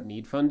amazing and Yeah.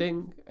 need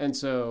funding, and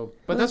so.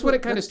 But that's what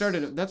it kind of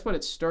started. That's what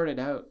it started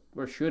out,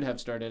 or should have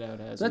started out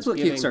as. That's is what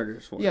giving-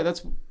 Kickstarter's for. Yeah,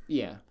 That's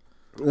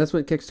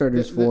what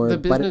Kickstarter's The for. But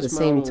at the business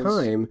same models-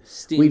 time,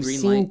 Steam we've Greenlight.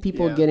 seen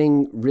people Yeah.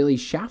 getting really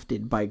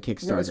shafted by No, it's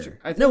Kickstarter. true.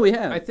 I think, No, we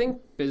have. I think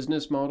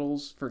business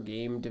models for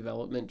game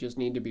development just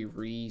need to be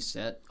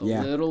reset a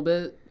Yeah. little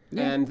bit,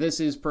 Yeah. and this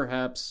is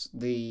perhaps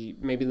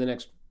maybe the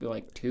next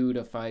 2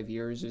 to 5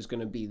 years is going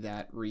to be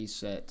that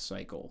reset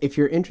cycle. If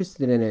you're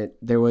interested in it,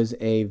 there was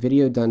a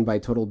video done by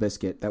Total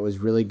Biscuit that was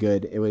really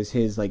good. It was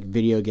his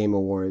video game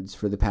awards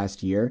for the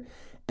past year,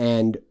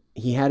 and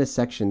he had a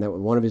section that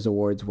one of his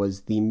awards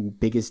was the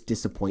biggest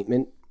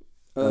disappointment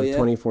of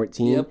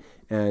 2014. Yep.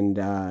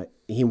 And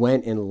he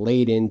went and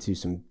laid into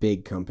some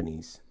big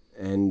companies,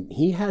 and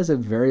he has a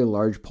very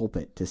large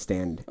pulpit to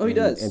stand. Oh, he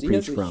does. and He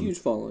preach has a from. huge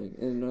following,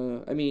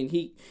 and I mean,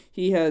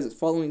 he has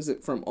followings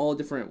from all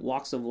different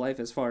walks of life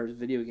as far as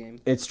video game.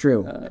 It's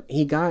true.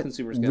 He got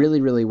consumers go.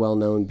 really, really well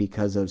known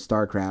because of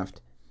StarCraft,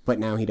 but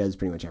now he does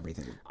pretty much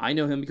everything. I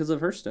know him because of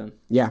Hearthstone,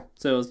 Yeah.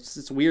 so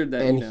it's weird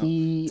that And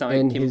that's how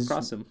I came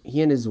across him.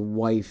 he and his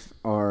wife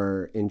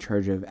are in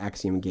charge of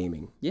Axiom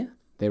Gaming. Yeah,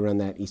 They run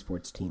that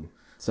esports team.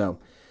 So,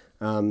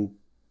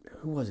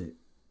 who was it?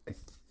 I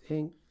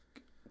think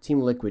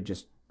Team Liquid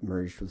just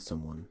merged with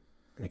someone.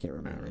 I can't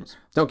remember it.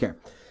 Don't care.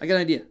 I got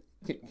an idea.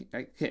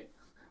 Okay,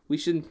 we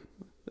should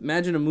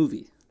imagine a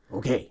movie,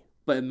 Okay.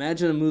 but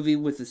imagine a movie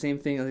with the same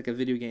thing like a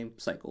video game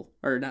cycle,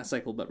 or not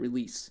cycle, but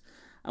release.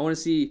 I want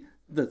to see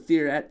the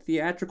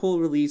theatrical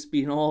release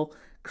being all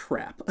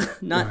crap,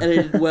 not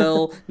edited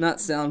well, not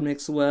sound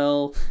mixed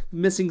well,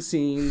 missing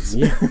scenes,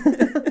 Yeah.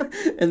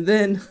 and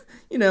then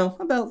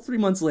about 3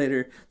 months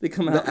later they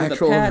come out The with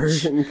actual a patch.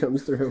 version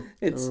comes through.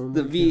 It's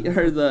the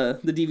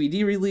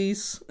DVD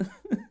release.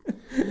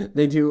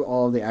 They do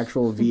all the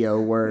actual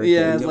VO work.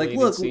 Yeah, and- it's like, deleted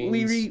look,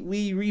 scenes.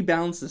 we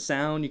rebalanced the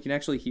sound. You can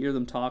actually hear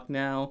them talk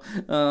now.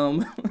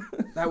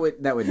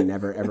 that would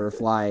never ever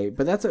fly.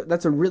 But that's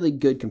a really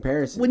good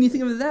comparison. When you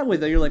think of it that way,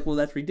 though, you're like, well,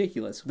 that's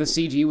ridiculous. The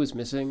CG was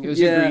missing. It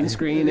was a green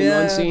screen in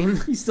one scene.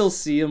 You still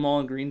see them all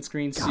in green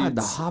screen God,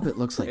 the suits. Hobbit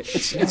looks like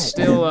shit. It's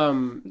still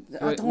Don't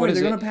what worry, is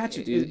they're it? gonna patch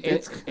it, dude.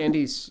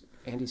 Andy Serkis.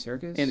 Andy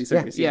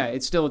Serkis. Yeah,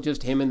 it's still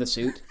just him in the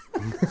suit.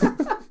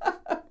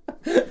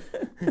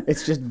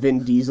 It's just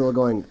Vin Diesel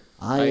going,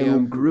 I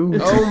am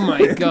Groot. Oh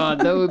my god,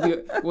 that would be.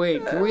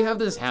 Wait, can we have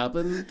this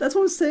happen? That's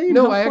what I'm saying.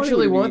 No, How I funny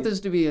actually would it want be? this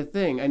to be a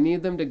thing. I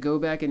need them to go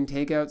back and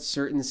take out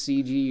certain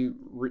CG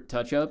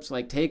touch-ups.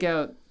 Like,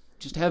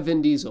 just have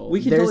Vin Diesel.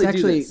 We can There's totally do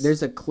actually this.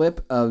 there's a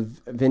clip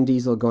of Vin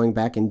Diesel going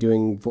back and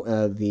doing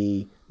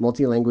the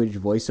multi-language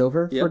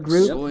voiceover for Yep.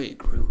 Groot. Soy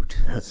Groot.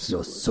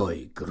 So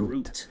soy Groot.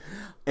 Groot.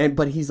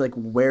 But he's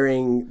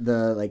wearing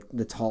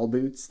the tall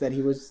boots that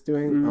he was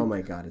doing. Oh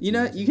my god! It's You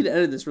know, amazing. you could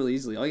edit this really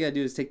easily. All you gotta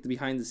do is take the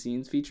behind the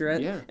scenes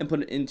featurette Yeah. and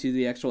put it into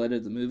the actual edit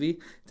of the movie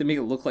to make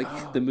it look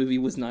like the movie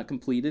was not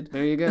completed.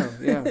 There you go.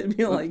 Yeah. It'd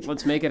be like,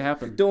 Let's make it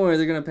happen. don't worry,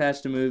 they're gonna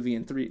patch the movie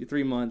in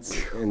three months.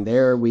 And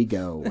there we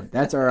go.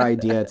 That's our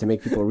idea to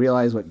make people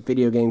realize what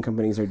video game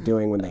companies are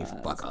doing when they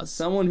fuck us.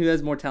 Someone who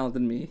has more talent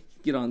than me,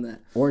 get on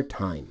that. Or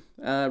time.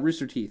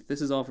 Rooster Teeth, this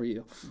is all for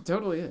you.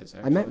 Totally is.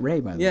 I met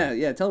Ray, by the way.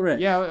 Yeah, tell Ray.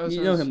 Yeah, I was- you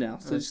I know was- him now,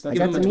 so I was- just I give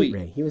got him to a meet tweet.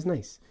 Ray. He was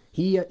nice.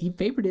 He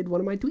favorited one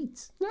of my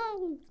tweets.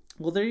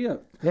 Well, there you go.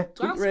 Yeah.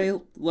 Tweet Ray,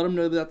 let him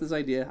know about this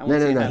idea. I No, wanna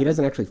see no, it no. He happen.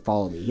 doesn't actually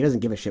follow me. He doesn't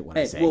give a shit what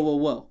I Hey, say. whoa.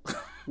 Whoa.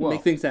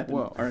 Make things happen.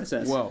 Whoa.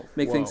 RSS. Whoa.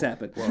 Make Whoa. things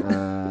happen.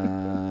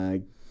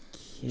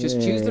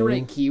 Just choose the Okay.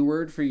 right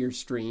keyword for your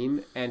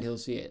stream, and he'll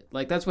see it.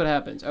 Like, that's what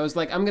happens. I was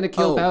like, I'm gonna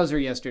kill Oh. Bowser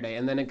yesterday,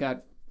 and then it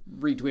got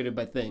retweeted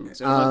by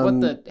things. I was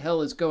like, what the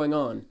hell is going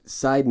on?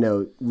 Side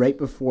note, right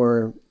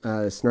before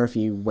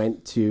Snarfy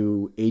went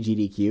to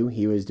AGDQ,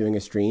 he was doing a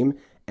stream,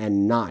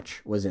 and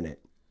Notch was in it.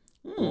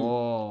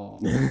 Oh,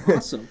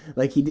 Awesome.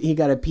 He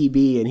got a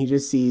PB, and he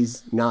just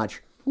sees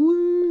Notch.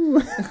 Woo!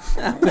 that's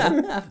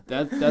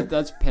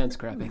pants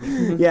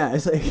crapping. Yeah,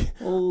 it's like,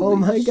 Holy oh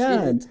my shit.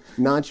 god.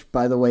 Notch,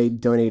 by the way,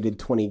 donated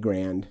 20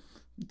 grand.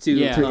 To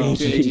Yeah, to to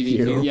AGDQ.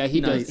 AGDQ. Yeah,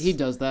 he Nice. does. He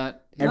does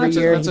that. Every That's a-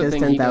 year he that's a does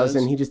thing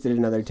 10,000. does. He just did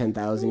another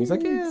 10,000. He's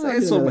like, yeah, I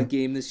sold my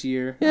game this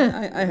year.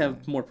 Yeah. I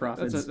have more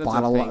profits. That's a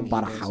bought thing a he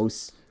does.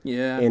 house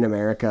yeah. in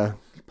America.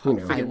 You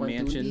know. Freaking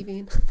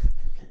mansion.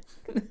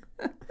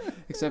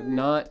 Except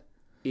not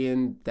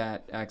in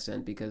that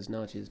accent, because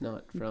Notch is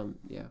not from,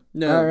 yeah.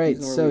 No. All right,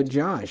 he's so Norwegian.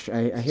 Josh,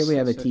 I hear we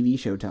have a So- TV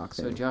show talk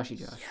So thing. Joshy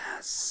Josh.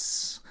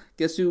 Yes.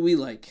 Guess who we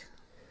like?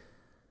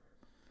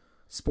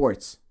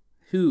 Sports.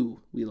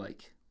 Who we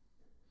like?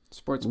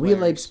 Sports. We like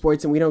players.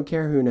 sports and we don't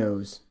care who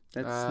knows.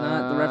 That's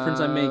not the reference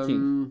I'm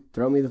making.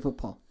 Throw me the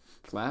football.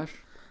 Flash.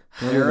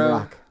 Throw me the Arrow.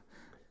 rock.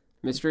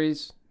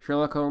 Mysteries.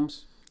 Sherlock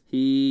Holmes.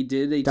 He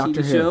did a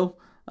Doctor TV Who. show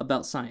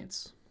about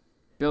science.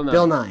 Bill Nye.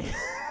 Bill Nye.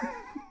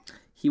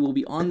 He will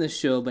be on this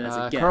show, but as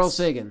a guest. Carl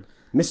Sagan.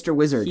 Mr.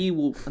 Wizard. He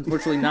will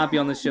unfortunately not be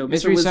on the show.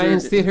 Mystery Mr.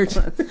 Science Wizard.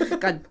 Theater.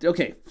 God,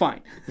 okay, fine.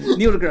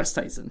 Neil deGrasse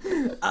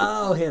Tyson.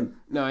 Oh, him.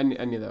 No, I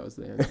knew that was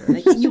the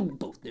answer. You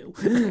both knew.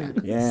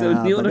 Yeah,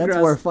 So Neil but that's deGrasse-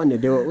 more fun to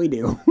do what we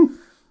do.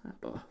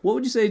 What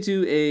would you say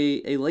to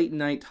a late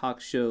night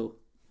talk show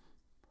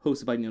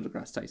hosted by Neil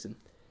deGrasse Tyson?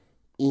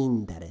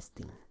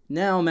 Interesting.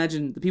 Now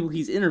imagine the people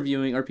he's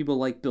interviewing are people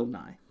like Bill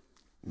Nye.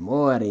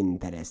 More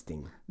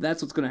interesting.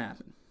 That's what's going to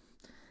happen.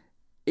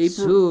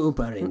 April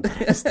Super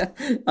interesting.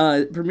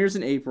 premieres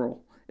in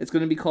April. It's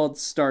going to be called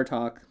Star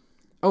Talk.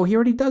 Oh, he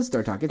already does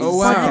Star Talk. It's Oh, his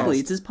wow. podcast. Exactly,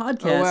 it's his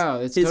podcast. Oh wow,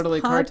 it's His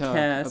totally car talk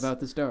podcast- about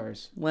the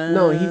stars. Well,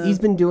 No, he's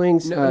been doing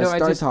No, I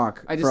Star just-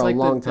 Talk I just for a like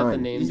long that the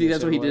time. name- You think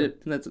that's what he similar.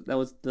 did? That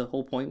was the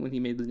whole point when he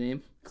made the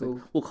name. It's like,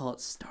 Cool. we'll call it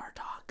Star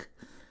Talk.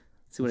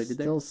 See what I did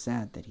there? Still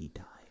sad that he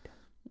died.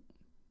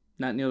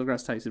 Not Neil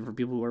deGrasse Tyson for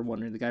people who are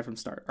wondering. The guy from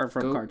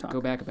Car Talk.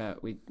 Go back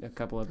about a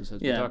couple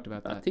episodes. Yeah, We talked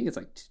about I that. think it's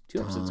like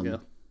two episodes ago.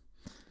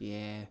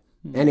 Yeah.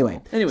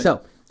 Anyway,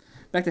 so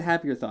Back to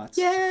happier thoughts.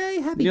 yay,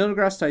 happy. Neil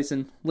deGrasse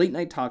Tyson late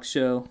night talk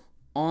show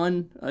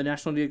on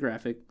National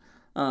Geographic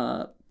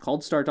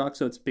called Star Talk.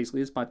 So it's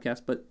basically his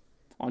podcast, but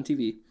on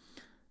TV,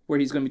 where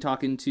he's going to be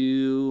talking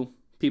to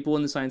people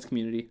in the science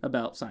community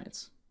about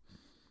science.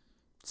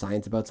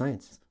 Science about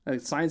science. A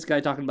science guy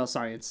talking about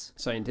science.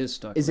 Scientists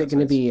talk. Is it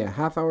going to be a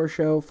half-hour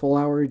show, full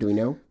hour? Do we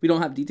know? We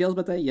don't have details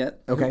about that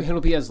yet. Okay.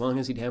 It'll be as long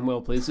as he damn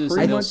well pleases,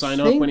 Pretty and he'll much sign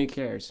off when he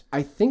cares.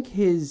 I think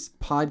his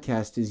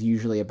podcast is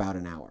usually about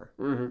an hour.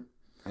 Mm-hmm.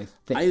 I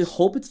think. I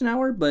hope it's an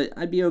hour, but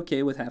I'd be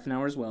okay with half an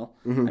hour as well.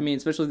 I mean,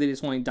 especially if they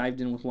just only dived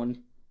in with one.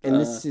 And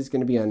this is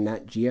going to be on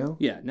Nat Geo?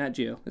 Yeah, Nat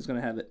Geo is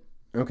going to have it.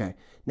 Okay.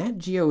 Nat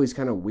Geo is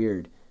kind of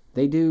weird.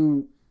 They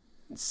do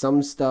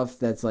some stuff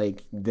that's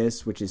like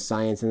this, which is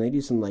science, and they do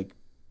some like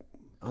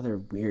other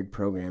weird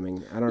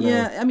programming. I don't know.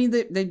 Yeah, I mean,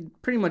 they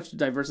pretty much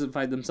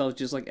diversified themselves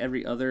just like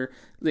every other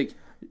like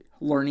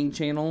learning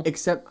channel.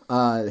 Except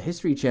the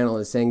History Channel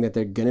is saying that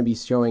they're going to be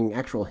showing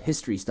actual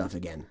history stuff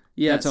again.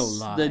 Yes, That's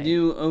a lie. The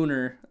new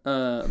owner,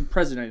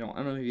 president, I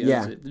don't know if you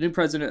owns it. The new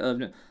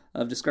president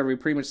of Discovery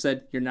pretty much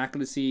said you're not going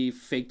to see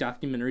fake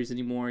documentaries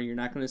anymore. You're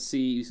not going to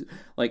see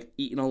like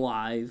Eaten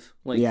Alive,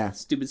 like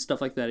stupid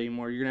stuff like that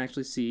anymore. You're going to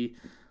actually see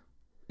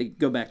it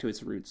go back to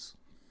its roots.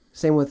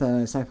 Same with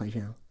Sci-Fi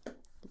Channel.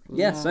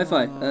 Yeah,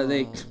 Sci-Fi. I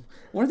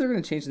wonder if they're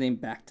going to change the name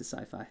back to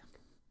Sci-Fi,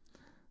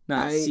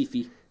 not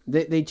Sci-Fi.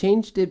 They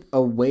changed it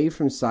away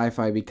from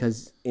Sci-Fi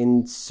because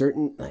in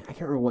certain, like, I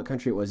can't remember what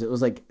country it was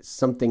like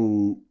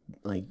something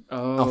like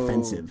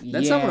offensive.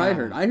 That's not what I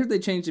heard. I heard they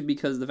changed it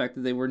because of the fact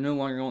that they were no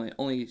longer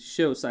only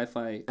show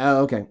sci-fi. Oh,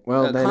 okay.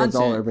 Well, then it's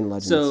all content. urban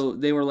legends. So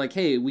they were like,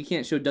 hey, we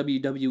can't show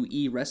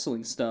WWE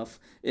wrestling stuff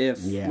if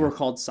Yeah. we're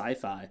called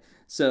sci-fi.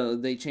 So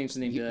they changed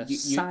the name to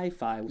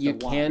sci-fi with You a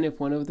Y. can if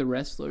one of the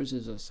wrestlers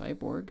is a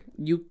cyborg.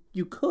 You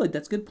could.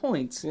 That's a good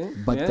point. Yeah.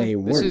 But Yeah. they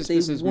weren't.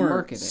 This is weren't.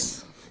 marketing.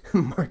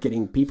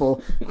 Marketing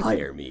people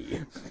hire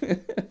me.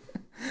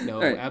 No,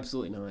 right.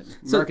 absolutely not.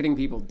 So- Marketing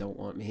people don't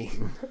want me.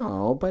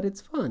 Oh, but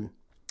it's fun.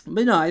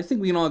 But no, I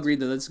think we can all agree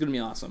that that's going to be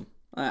awesome.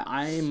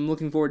 I'm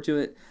looking forward to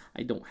it.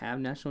 I don't have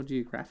National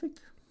Geographic.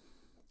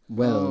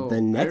 Well, Oh, the I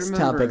next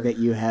remember- topic that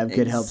you have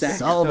could help Exactly.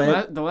 solve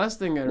it. The last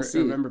thing I We'll see.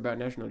 remember about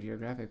National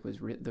Geographic was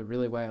the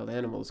Really Wild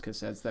Animals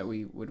cassettes that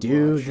we would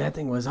Dude, watch. that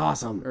thing was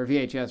awesome. Or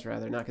VHS,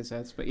 rather, not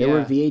cassettes. But There yeah,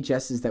 were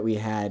VHSs that we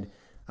had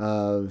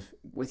of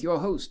with your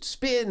host,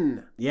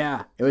 Spin.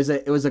 it was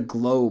a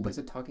globe Is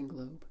it Talking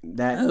Globe?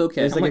 that Oh,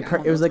 okay. it was I'm like like, I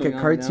don't it was know like a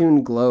what's going on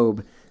cartoon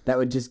globe that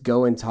would just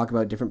go and talk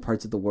about different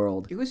parts of the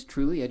world. It was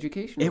truly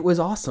educational. It was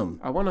awesome,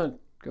 I want to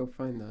go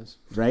find those.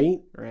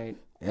 right? Right.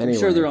 Anyway, I'm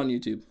sure they're on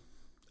YouTube.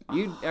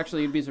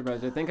 You'd be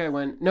surprised. I think I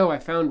went. No, I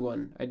found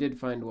one. I did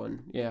find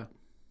one. Yeah.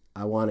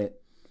 I want it.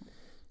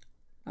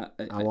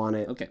 I want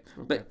it. Okay.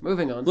 But But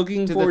moving on.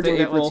 looking to forward the thing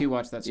to that lets April. you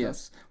watch that stuff.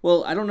 Yes.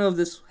 Well, I don't know if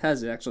this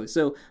has it actually.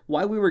 So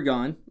while we were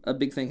gone, a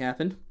big thing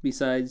happened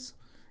besides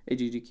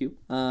AGDQ.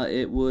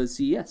 It was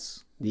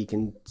CES. The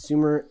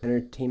Consumer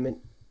Entertainment,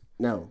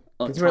 no,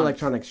 Consumer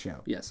Electronics. Electronics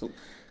Show. Yeah. So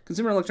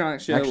Consumer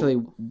Electronics Show.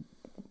 Actually,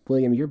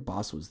 William, your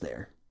boss was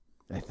there,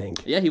 I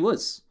think. Yeah, he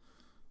was.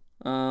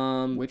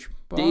 Which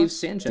boss? Dave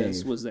Sanchez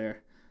Dave. was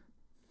there.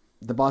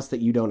 The boss that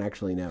you don't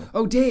actually know.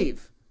 Oh,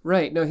 Dave.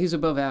 Right. No, he's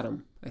above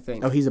Adam, I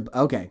think. Oh, he's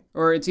okay.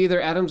 Or it's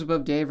either Adam's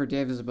above Dave or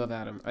Dave is above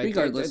Adam.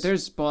 Regardless.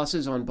 There's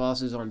bosses on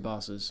bosses on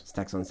bosses.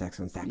 Stacks on stacks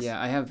on stacks. Yeah,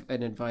 I have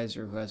an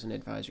advisor who has an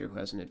advisor who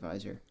has an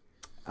advisor.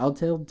 I'll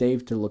tell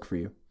Dave to look for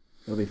you.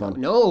 It'll be fun.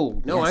 No,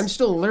 Yes. I'm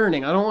still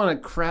learning. I don't want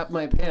to crap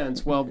my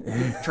pants while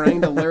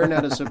trying to learn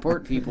how to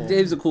support people.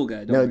 Dave's a cool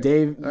guy. Don't No, worry.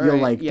 Dave, All you'll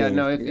right. like yeah, Dave.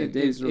 no, Yeah,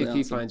 Dave's really if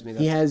he awesome. finds me,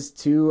 He that's has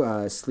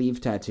two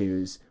sleeve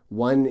tattoos.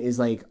 One is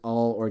like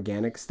all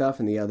organic stuff,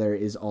 and the other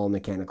is all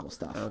mechanical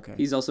stuff. okay.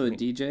 He's also a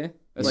DJ,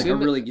 like a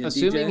really good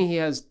assuming DJ. he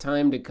has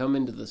time to come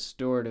into the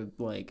store to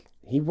like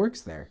He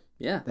works there.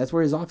 Yeah, That's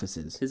where his office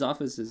is. his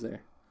office is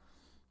there.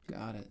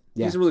 Got it.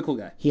 Yeah. He's a really cool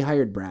guy. He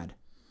hired Brad.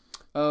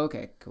 Oh,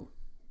 okay, cool.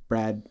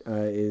 Brad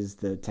is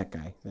the tech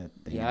guy.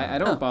 Yeah, I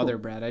don't bother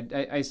Brad.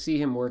 I see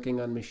him working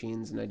on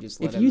machines, and I just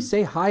let If him. you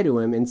say hi to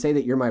him and say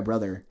that you're my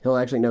brother, he'll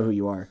actually know who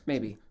you are.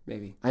 Maybe.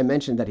 I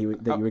mentioned that you were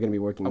going to be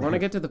working I there. want to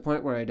get to the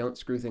point where I don't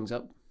screw things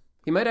up.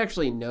 He might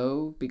actually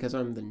know because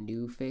I'm the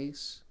new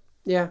face.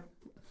 Yeah.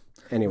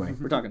 Anyway,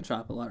 We're talking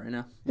shop a lot right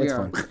now. We it's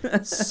are.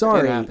 fun.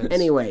 Sorry. It happens.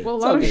 Anyway, Well, a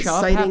lot of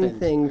shop exciting happened.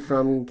 thing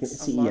from lot of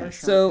CES. shop-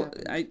 So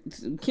I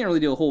can't really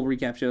do a whole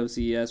recap show of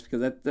CES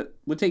because that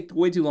would take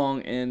way too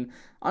long. And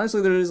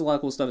honestly, there is a lot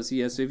of cool stuff at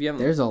CES. So if you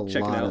haven't, There's a checked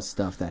it lot out. of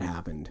stuff that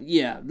happened.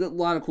 Yeah, a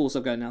lot of cool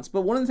stuff got announced.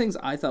 But one of the things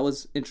I thought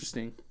was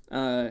interesting,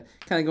 kind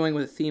of going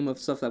with the theme of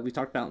stuff that we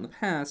talked about in the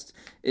past,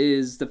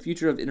 is the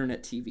future of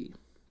internet TV.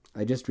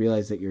 I just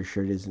realized that your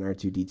shirt is an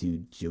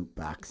R2D2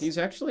 jukebox. He's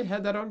actually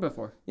had that on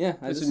before. Yeah,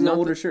 this is an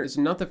older shirt. It's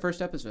not the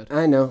first episode.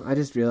 I know. I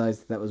just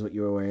realized that was what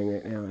you were wearing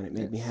right now, and it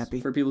made me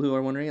happy. For people who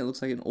are wondering, it looks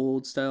like an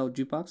old style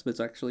jukebox, but it's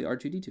actually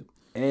R2D2.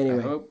 I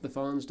Anyway, hope the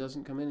phones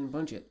doesn't come in and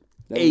punch it.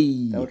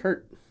 Hey. That would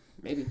hurt.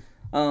 Maybe.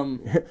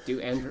 Um,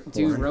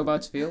 Do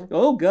robots feel?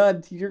 oh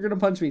God, you're gonna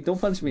punch me!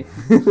 Don't punch me!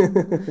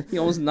 He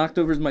almost knocked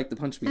over his mic to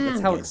punch me.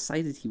 That's how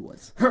excited he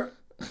was.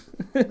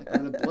 Like,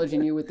 I'm gonna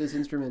bludgeon you with this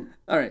instrument.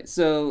 All right,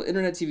 so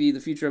internet TV, the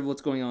future of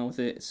what's going on with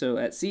it. So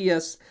at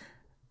CES,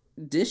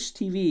 Dish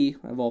TV,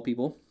 of all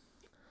people,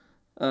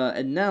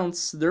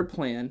 announced their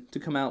plan to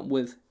come out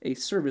with a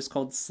service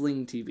called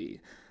Sling TV.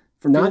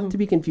 not to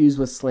be confused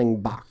with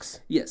Sling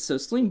Box. Yes, so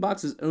Sling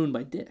Box is owned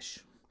by Dish.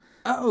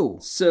 Oh,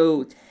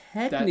 So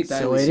technically,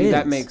 So it is.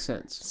 that makes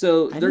sense.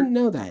 so I they're didn't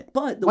know that.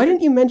 but the Why way-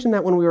 didn't you mention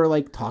that when we were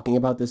like talking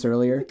about this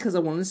earlier? because I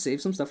wanted to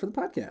save some stuff for the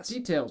podcast.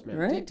 Details, man.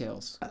 Right?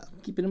 Details.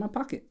 Keep it in my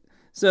pocket.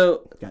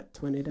 So Got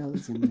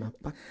 $20 in my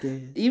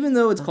pocket. even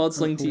though it's called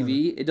Sling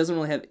TV, it doesn't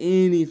really have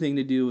anything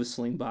to do with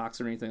Sling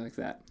Box or anything like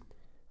that.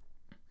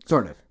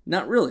 Sort of.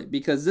 Not really,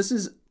 because this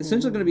is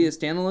essentially going to be a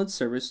standalone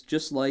service,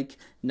 just like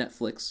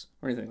Netflix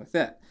or anything like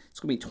that. It's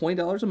going to be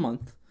 $20 a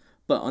month,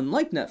 but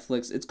unlike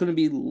Netflix, it's going to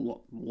be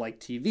like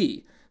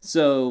TV.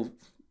 So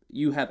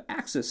you have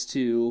access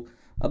to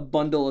a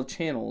bundle of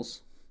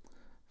channels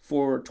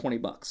for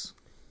 $20.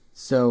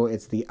 So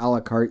it's the a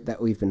la carte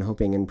that we've been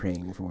hoping and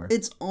praying for.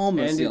 It's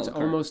almost And the it's a la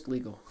carte. almost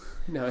legal.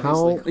 No, it's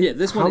How legal. Yeah,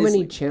 this one how is many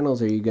legal.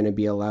 channels are you going to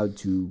be allowed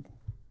to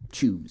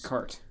choose?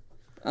 Cart.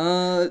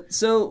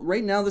 So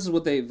right now this is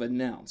what they've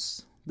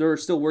announced. They're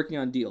still working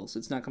on deals.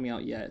 It's not coming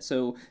out yet.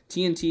 So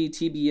TNT,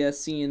 TBS,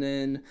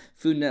 CNN,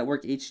 Food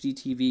Network,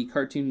 HGTV,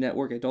 Cartoon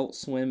Network, Adult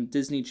Swim,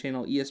 Disney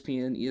Channel,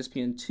 ESPN,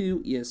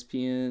 ESPN2,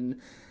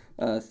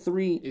 ESPN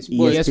 3. Is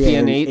ESPN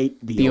ESPN 8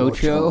 8, the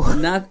Ocho?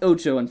 Not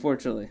Ocho,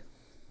 unfortunately.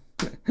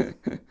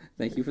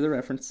 Thank you for the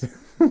reference.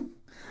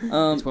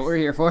 That's what we're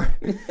here for.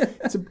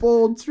 It's a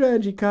bold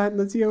strategy, Cotton.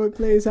 Let's see how it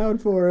plays out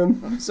for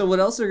him. So what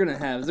else they're gonna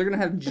have is they're gonna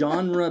have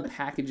genre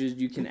packages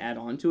you can add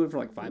on to it for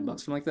like $5,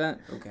 something like that.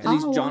 Okay. And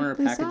these I genre want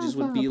the packages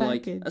would be sci-fi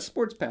like package. a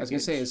sports package. I was gonna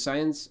say, is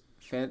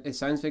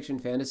science fiction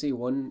fantasy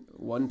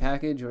one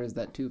package, or is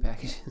that two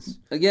packages?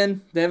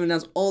 Again, they haven't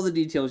announced all the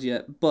details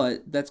yet,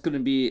 but that's going to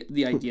be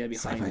the idea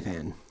behind Sci-fi it.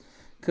 fan.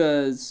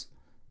 Because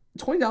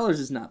 $20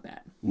 is not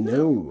bad.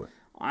 No.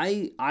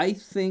 I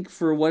think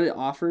for what it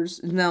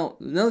offers. Now,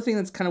 another thing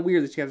that's kind of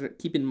weird that you have to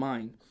keep in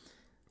mind,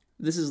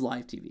 this is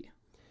live TV.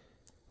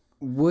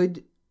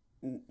 Would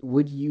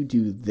you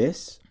do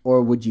this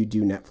or would you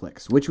do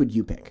Netflix? Which would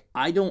you pick?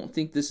 I don't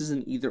think this is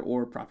an either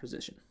or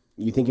proposition.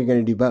 You think you're going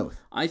to do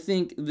both? I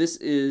think this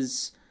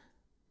is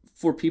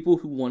for people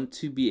who want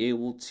to be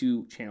able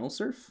to channel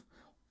surf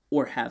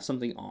or have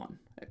something on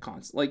at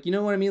constant. Like, you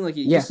know what I mean? Like,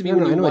 it used to be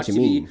when I you know watch what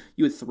you TV, mean.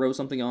 you would throw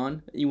something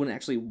on, and you wouldn't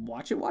actually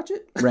watch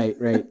it. Right.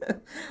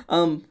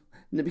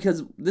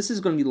 Because this is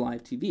going to be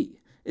live TV.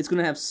 It's going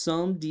to have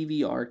some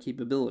DVR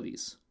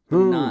capabilities, but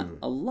not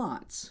a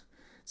lot.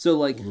 So,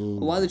 like, a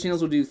lot of the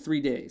channels will do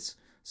 3 days.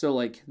 So,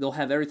 like, they'll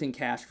have everything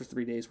cached for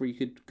 3 days where you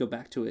could go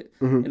back to it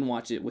and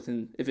watch it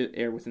if it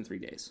aired within 3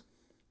 days.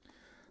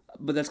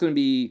 But that's going to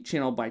be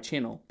channel by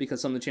channel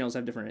because some of the channels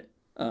have different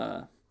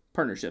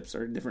partnerships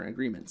or different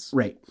agreements.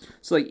 Right.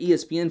 So, like,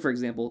 ESPN, for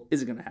example,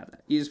 isn't going to have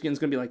that. ESPN's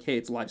going to be like, hey,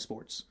 it's live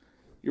sports.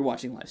 You're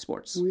watching live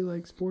sports. We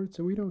like sports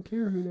and we don't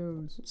care who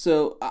knows.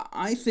 So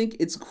I think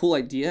it's a cool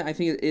idea. I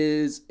think it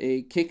is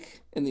a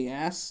kick in the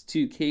ass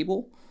to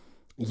cable.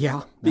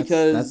 Yeah.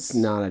 Because- that's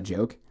not a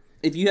joke.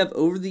 If you have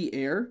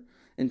over-the-air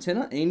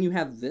antenna and you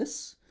have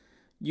this,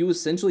 you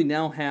essentially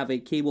now have a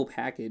cable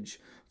package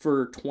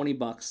for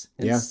 $20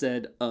 Yeah.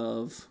 instead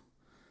of,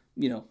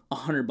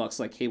 $100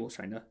 like cable's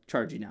trying to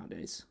charge you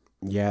nowadays.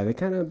 Yeah, they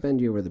kind of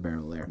bend you over the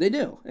barrel there. They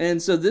do.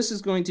 And so this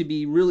is going to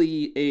be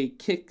really a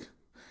kick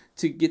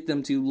to get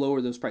them to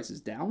lower those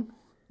prices down.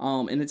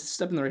 And it's a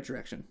step in the right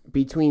direction.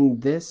 Between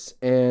this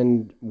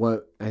and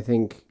what I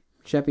think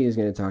Sheppy is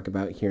going to talk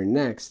about here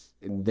next,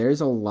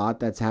 there's a lot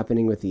that's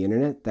happening with the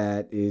internet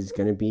that is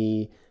going to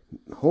be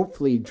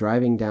hopefully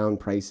driving down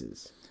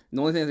prices. And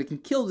the only thing that can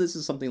kill this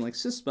is something like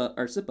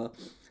SIPA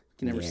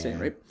can never say, Yeah.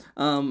 right?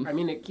 I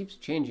mean, it keeps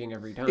changing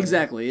every time.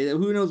 Exactly.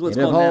 Who knows what's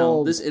It called now?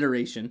 evolves. This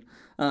iteration,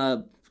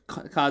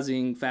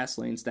 causing fast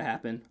lanes to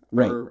happen,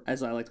 Right. or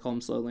as I like to call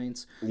them, slow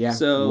lanes. Yeah,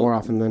 So more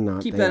often than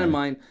not. keep they that in are.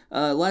 mind.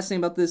 Last thing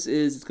about this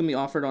is it's going to be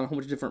offered on a whole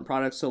bunch of different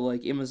products. So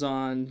like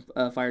Amazon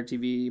Fire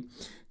TV,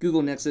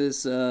 Google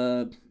Nexus.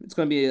 It's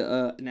going to be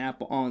an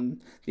app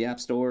on the App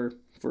Store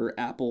for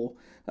Apple,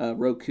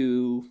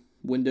 Roku,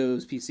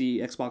 Windows, PC,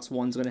 Xbox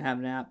One's going to have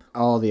an app.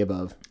 All the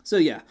above. So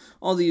yeah,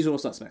 all the usual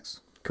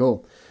suspects.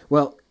 Cool.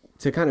 Well,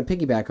 to kind of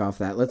piggyback off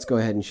that, let's go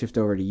ahead and shift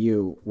over to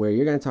you, where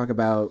you're going to talk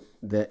about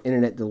the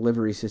internet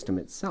delivery system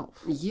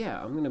itself.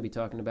 Yeah, I'm going to be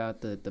talking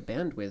about the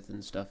bandwidth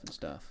and stuff.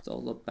 It's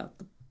all about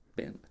the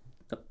bandwidth.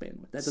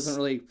 That doesn't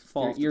really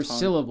fall off the Your tongue.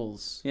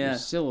 syllables. Yeah. Your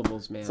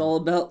syllables, man. It's all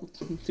about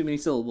too many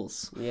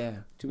syllables. Yeah.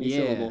 Too many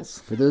syllables.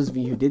 For those of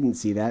you who didn't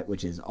see that,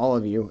 which is all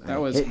of you, That I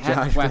was hit hat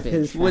Josh whappage. with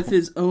his With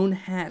his own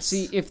hat.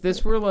 See, if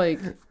this were like...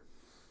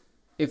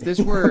 If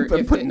this were But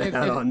if, putting if,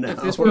 that if, on if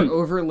now. this were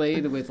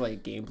overlaid with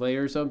like gameplay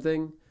or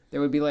something, there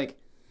would be like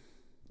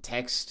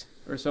text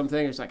or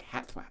something. It's like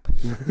hat thwap,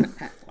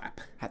 hat flap.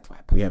 hat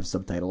thwap, We have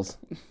subtitles.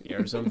 yeah,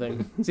 or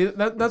something. See,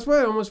 that's why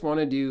I almost want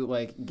to do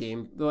like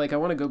game. Like I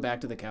want to go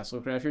back to the Castle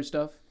Crasher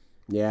stuff.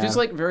 Yeah. Just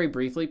like very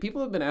briefly,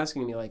 people have been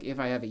asking me like if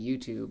I have a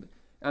YouTube,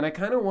 and I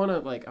kind of want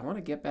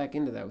to get back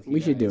into that with you.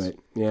 we should do guys. it.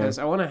 Yeah. Because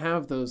I want to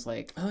have those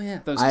like Oh yeah.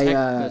 those I,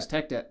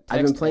 text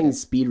I've been playing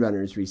edits.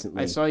 Speedrunners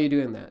recently. I saw you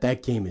doing that.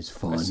 That game is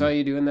fun. I saw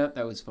you doing that.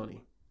 That was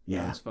funny. That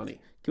Yeah. was funny.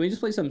 Can we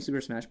just play some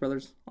Super Smash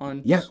Brothers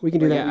on? Yeah, we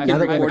can do that. Yeah, Now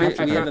that we have a record it,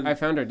 capture we card. have I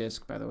found our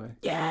disc, by the way.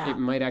 Yeah. It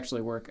might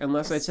actually work,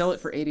 unless I sell it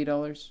for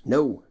 $80.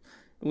 No.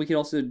 And we could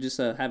also just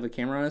have a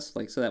camera on us,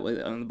 like so that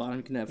way on the bottom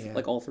you can have Yeah.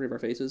 like all three of our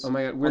faces. Oh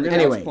my god, On we're the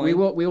gonna Anyway.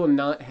 we will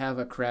not have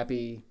a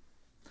crappy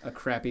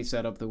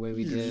setup the way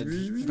we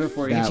did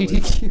before That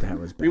HEDQ. was, that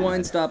was bad.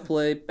 Rewind, stop,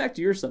 play. Back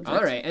to your subject.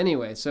 All right.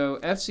 Anyway, so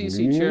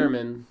FCC Mhm.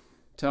 chairman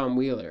Tom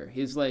Wheeler,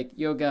 he's like,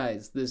 "Yo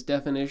guys, this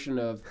definition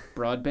of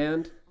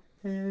broadband."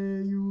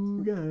 Hey,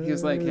 you guys. He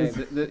was like, "Hey,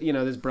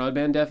 this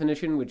broadband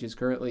definition, which is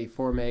currently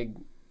 4 meg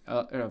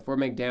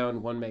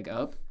down, 1 meg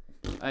up.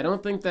 I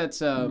don't think that's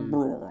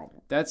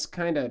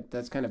kind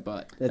of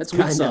butt. That's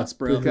weak kinda sauce,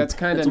 bro. big. That's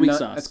kind That's of weak not.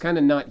 sauce. That's kind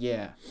of not.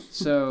 Yeah.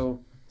 So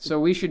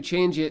we should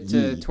change it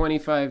to Yee.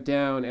 25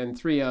 down and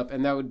 3 up,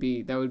 and that would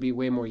be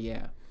way more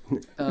yeah. Yee.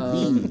 That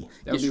would be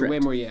Get way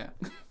shreked. more yeah.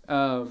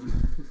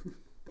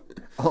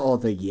 Oh,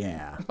 the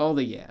yeah. All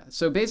the yeah.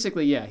 So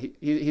basically yeah.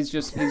 He's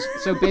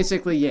so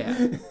basically yeah.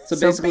 So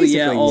So basically,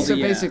 yeah, basically, all yeah. the So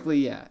yeah. basically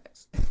yeah.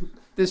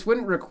 This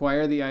wouldn't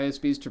require the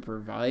ISPs to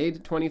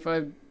provide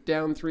 25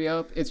 down 3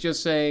 up. It's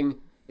just saying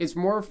it's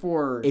more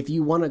for If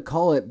you want to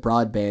call it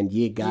broadband,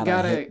 you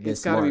gotta hit this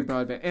it's gotta be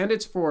mark. broadband, and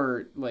it's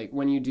for like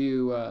when you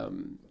do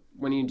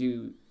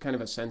kind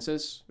of a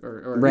census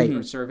or Right.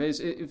 or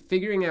surveys,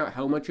 figuring out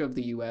how much of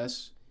the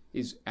U.S.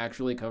 is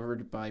actually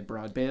covered by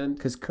broadband.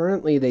 Because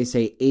currently they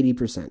say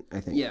 80%, I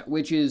think. Yeah,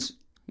 which is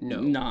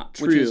no, Not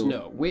Which is true.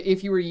 no.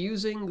 If you were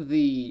using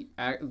the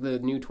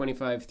new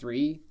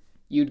 25.3,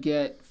 you'd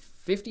get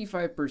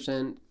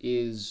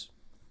 55%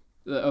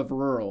 of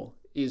rural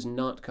is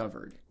not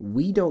covered.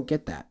 We don't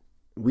get that.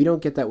 We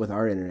don't get that with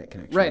our internet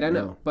connection. Right, I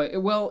know. No. But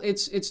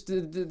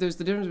there's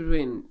the difference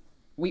between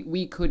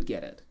we could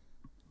get it,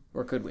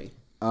 or could we?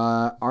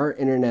 Our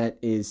internet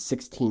is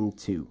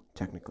 16.2,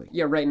 technically.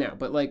 Yeah, right now.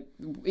 But like,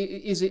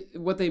 is it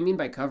what they mean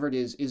by covered?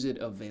 Is it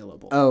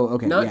available? Oh,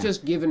 okay. Not yeah.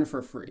 just given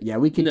for free. Yeah,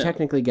 we could No.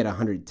 technically get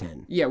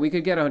 110. Yeah, we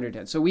could get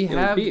 110. So we would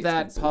have be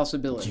that expensive.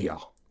 possibility. Yeah.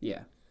 Yeah.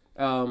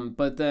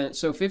 But then,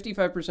 so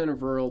 55%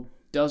 of rural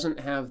doesn't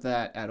have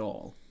that at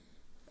all.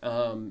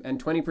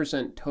 And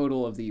 20%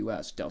 total of the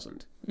U.S.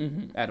 doesn't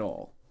at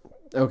all.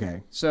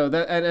 Okay. So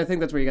that, and I think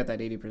that's where you got that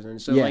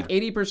 80%. So Yeah. like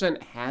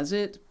 80% has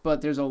it,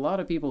 but there's a lot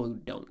of people who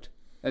don't,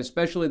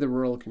 especially the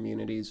rural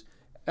communities.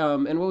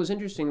 And what was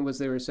interesting was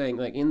they were saying,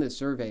 like in this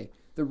survey,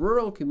 the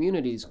rural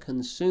communities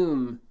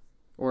consume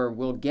or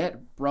will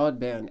get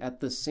broadband at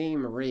the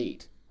same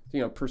rate,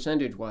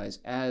 percentage-wise,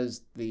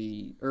 as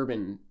the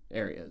urban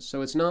areas.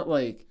 So it's not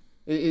like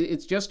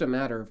it's just a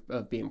matter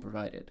of being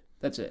provided.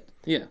 That's it.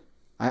 Yeah.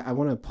 I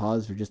want to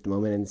pause for just a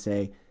moment and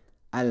say,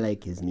 I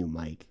like his new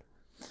mic.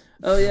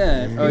 Oh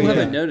yeah. If Oh, you yeah.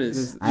 haven't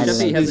noticed, I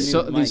Jeffy like has a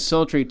new mic. These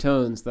sultry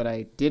tones that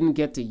I didn't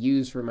get to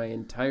use for my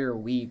entire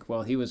week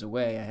while he was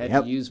away. I had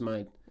Yep. to use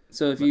my.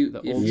 So if the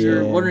old-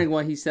 you're Yeah. wondering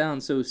why he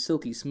sounds so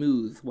silky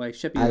smooth, why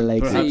Sheppy I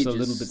like Sage Perhaps is a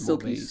little bit more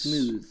silky bass.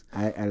 smooth.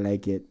 I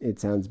like it. It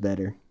sounds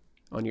better.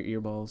 On your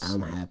earballs.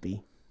 I'm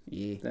happy.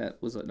 Yeah. That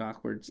was an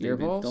awkward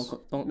statement. Earballs?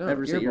 Don't No,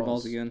 ever say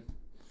earballs. earballs again.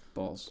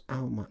 Balls.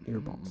 Oh, my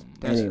earballs.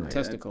 Tes- Anyway.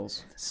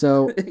 Testicles.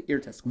 So Ear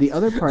testicles. the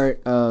other part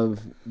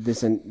of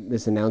this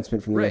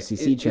announcement from the Right.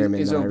 FCC Is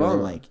chairman that I really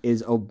Obama. like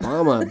is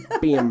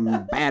Obama being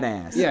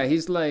badass. Yeah,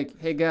 he's like,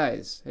 hey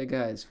guys,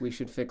 we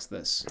should fix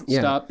this. Yeah.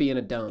 Stop being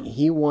a dumb.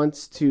 He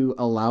wants to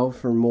allow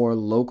for more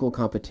local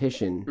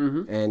competition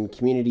Mm-hmm. and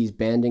communities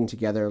banding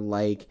together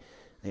like,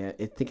 I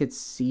think it's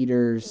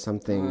Cedar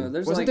something.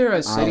 There's Wasn't like, there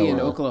a city in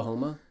Iowa.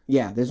 Oklahoma?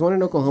 Yeah, there's one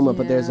in Oklahoma,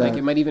 but there's Like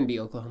it might even be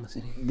Oklahoma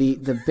City.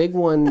 the big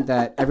one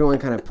that everyone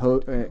kind of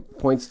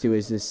points to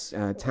is this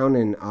town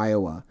in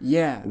Iowa.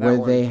 Yeah, that Where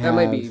one. they that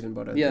might be have- even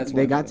better. Yeah, that's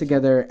They got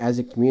together as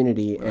a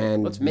community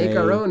and Let's make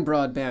our own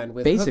broadband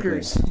with basically.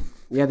 hookers,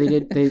 Yeah, they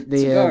did. They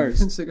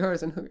Cigars.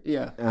 cigars, and hookers.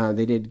 Yeah,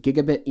 they did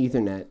gigabit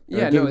Ethernet.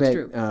 Yeah, or no, it's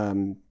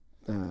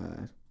gigabit,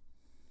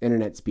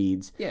 internet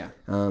speeds. yeah.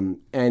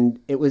 And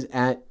it was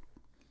at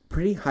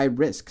pretty high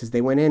risk because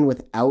they went in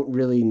without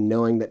really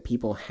knowing that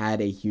people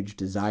had a huge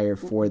desire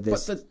for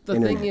this. But the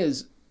internet. thing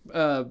is,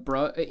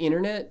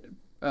 internet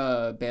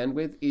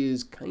bandwidth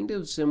is kind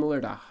of similar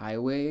to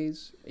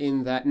highways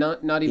in that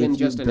not even if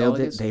you just build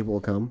analogous. it, they will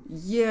come.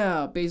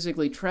 Yeah,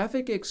 basically,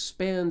 traffic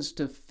expands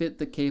to fit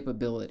the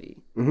capability.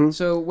 Mhm.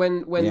 So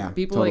when Yeah,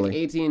 people like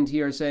totally.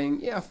 AT&T are saying,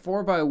 yeah,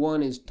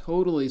 4x1 is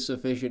totally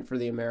sufficient for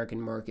the American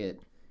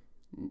market,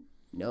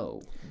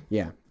 no.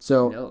 Yeah.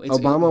 So No, it's-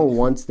 Obama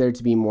wants there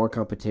to be more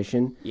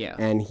competition. Yeah.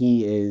 And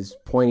he is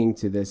pointing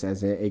to this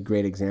as a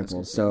great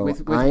example. So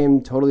With- I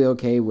am totally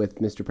okay with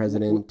Mr.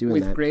 President doing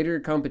With that. greater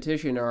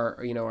competition, our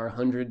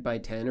 100 by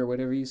 10 or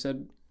whatever you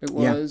said it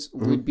Yeah. was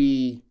would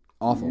be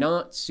Awful.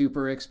 not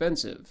super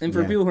expensive. And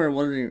for Yeah. people who are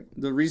wondering,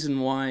 the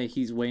reason why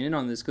he's weighing in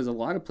on this, because a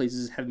lot of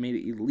places have made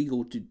it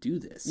illegal to do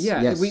this.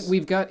 Yeah, Yes.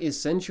 we've got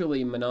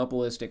essentially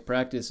monopolistic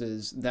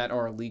practices that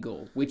are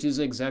legal, which is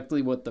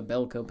exactly what the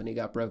Bell Company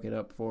got broken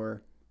up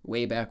for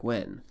way back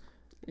when.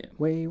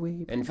 Way.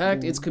 In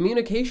fact, it's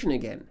communication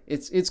again.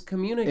 It's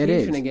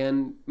communication is.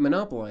 again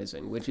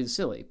monopolizing, which is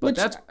silly. But Which,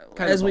 that's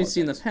kind as of we've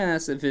seen in the politics.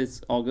 past, if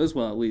it all goes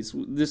well, at least,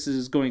 this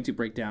is going to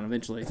break down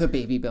eventually. The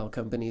baby Bell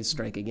companies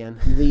strike again.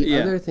 The Yeah.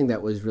 other thing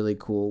that was really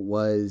cool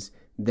was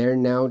they're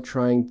now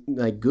trying,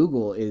 like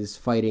Google is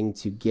fighting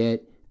to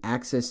get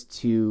access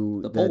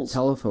to The the poles.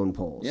 telephone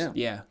poles, Yeah.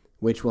 Yeah.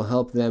 which will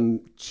help them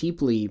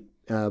cheaply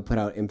put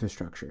out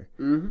infrastructure.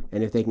 Mm-hmm.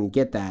 And if they can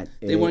get that,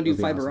 They want to do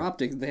fiber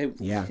optic.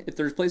 Yeah. If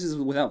there's places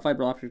without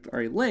fiber optic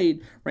already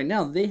laid, right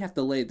now they have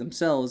to lay it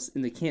themselves,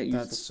 and they can't use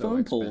That's the so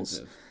phone poles.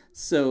 expensive.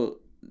 So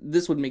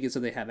this would make it so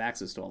they have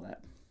access to all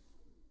that.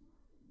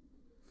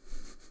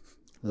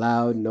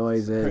 Loud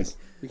noises.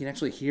 We can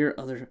actually hear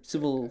other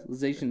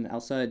civilization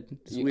outside.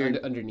 It's weird.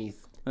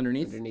 Underneath.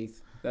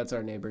 Underneath, That's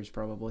our neighbors,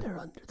 probably. They're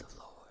under the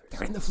floor.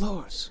 They're in the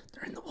floors.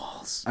 they're in the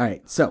walls. All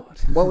right. So,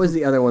 what was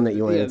the other one that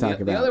you wanted Yeah, to talk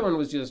the about? other one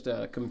was just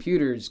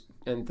computers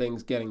and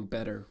things getting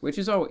better, which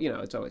is always,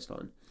 it's always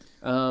fun.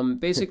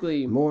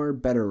 Basically, More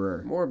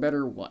betterer. more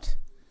better what?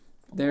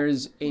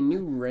 There's a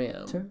new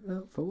RAM. Turn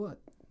out for what?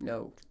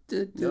 No,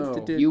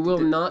 you will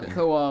not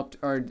co-opt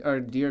our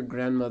dear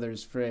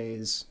grandmother's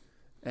phrase,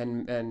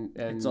 and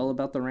It's all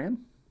about the RAM.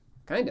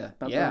 kinda,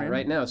 the yeah, RAM?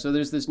 right now. So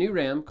there's this new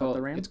RAM called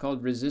the RAM? it's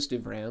called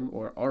resistive RAM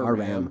or Our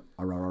RAM.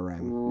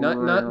 RAM.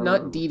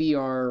 Not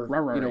DDR,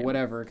 RAM.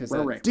 whatever, because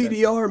RAM.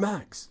 DDR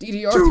Max.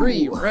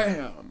 DDR3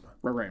 RAM.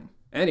 RAM.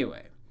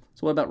 Anyway,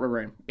 So what about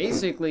RAM?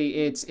 basically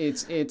it's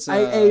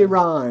AA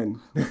Ron.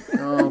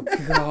 oh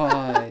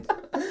god.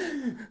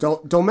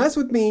 Don't mess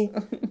with me.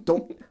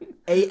 Don't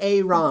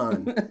AA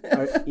Ron.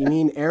 You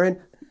mean Aaron?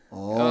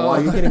 Oh,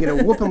 you're gonna get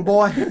a whooping,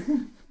 boy.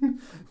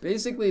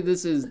 Basically,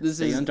 this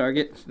Stay on is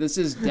target.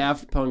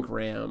 Daft Punk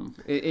RAM.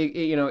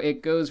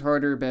 It goes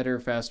harder, better,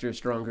 faster,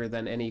 stronger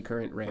than any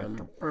current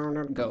RAM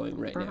going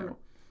right now.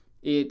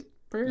 It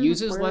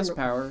uses less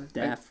power.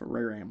 DAF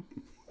RAM.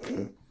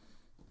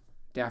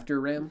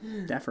 Dafter RAM.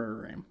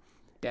 Daffer RAM.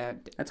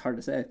 That's hard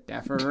to say.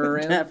 Daffer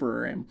RAM.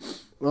 Daffer RAM.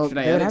 Well, Should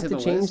I they add would it have to to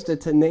the change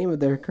list? the name of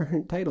their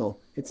current title.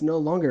 It's no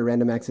longer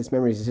Random Access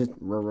Memories. It's just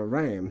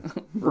RAM.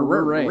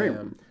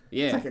 RAM. It's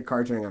Yeah. like a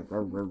car turning on.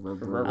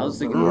 I was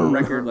thinking more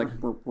record like.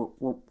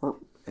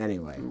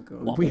 Anyway,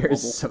 Wobble, we are wobble.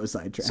 so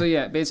sidetracked. So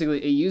yeah,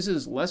 basically, it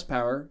uses less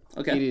power.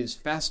 Okay. It is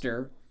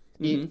faster.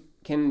 It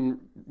can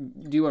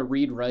do a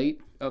read write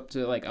up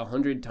to like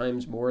 100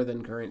 times more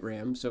than current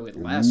RAM, so it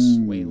lasts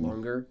way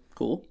longer.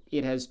 Cool.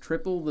 It has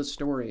triple the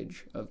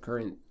storage of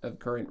current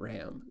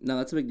RAM. No,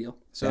 that's a big deal.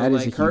 So That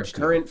is like a huge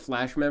deal. current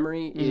flash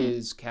memory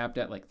is capped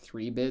at like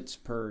 3 bits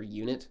per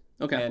unit.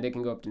 Okay. And it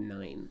can go up to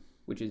 9,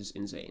 which is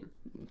insane.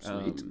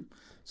 Sweet.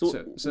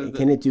 So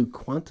Can it do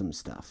quantum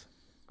stuff?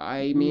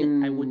 I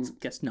mean, I would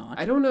guess not.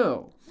 I don't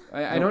know.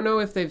 I don't know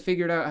if they've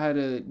figured out how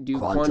to do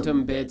Quantum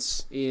quantum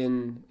bits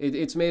in.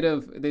 It's made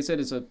of. They said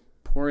it's a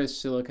porous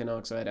silicon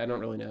oxide. I don't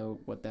really know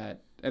what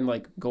that and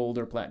like gold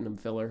or platinum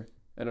filler.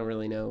 I don't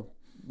really know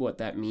what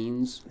that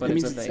means, but It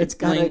it's a means thing. It's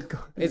got Bling.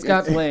 It's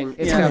got bling.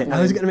 It's Damn got it, bling.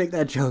 I was gonna make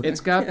that joke. It's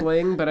got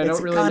bling, but I It's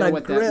don't really got know a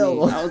what grill.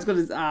 that means. I was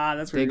gonna.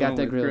 That's where They you're got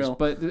going the with grills,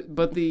 grill.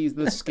 but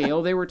the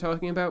scale they were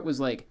talking about was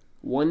like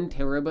 1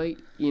 terabyte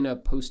in a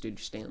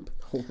postage stamp.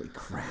 Holy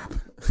crap!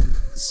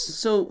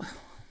 So,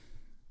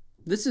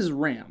 this is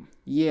RAM.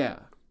 Yeah.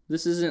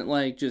 This isn't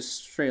like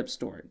just straight up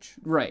storage.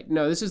 Right.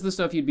 No, this is the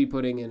stuff you'd be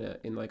putting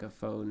in like a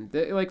phone.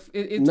 It's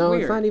No,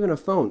 weird. it's not even a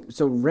phone.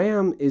 So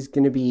RAM is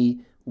going to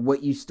be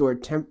what you store.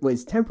 It's temporary.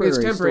 It's temporary.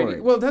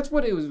 storage. Well, that's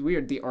what it was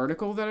weird. The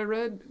article that I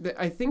read,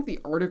 I think the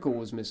article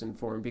was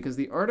misinformed because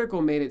the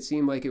article made it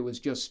seem like it was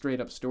just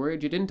straight up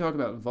storage. It didn't talk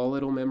about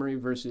volatile memory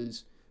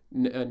versus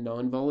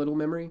non-volatile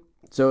memory.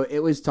 So it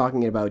was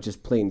talking about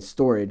just plain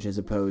storage as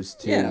opposed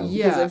to... Yeah.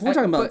 Yeah, Because if we're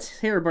talking about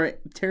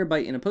but-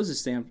 terabyte and a postage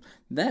stamp,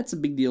 that's a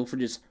big deal for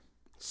just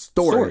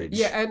storage.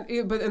 Yeah,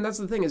 and that's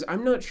the thing is,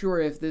 I'm not sure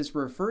if this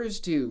refers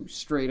to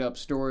straight up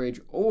storage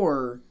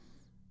or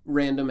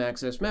random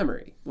access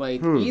memory.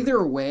 Like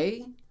either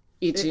way,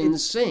 it's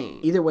insane.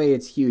 Either way,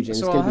 it's huge, and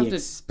So it's I'll going to have be to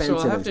expensive.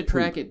 so I'll have as to poop.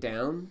 track it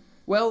down.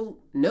 Well,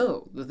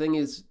 no. The thing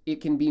is,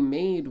 it can be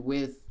made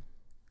with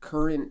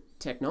current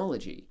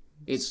technology.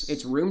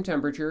 It's room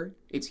temperature.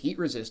 It's heat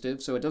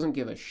resistive, so it doesn't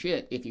give a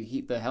shit if you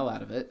heat the hell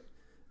out of it.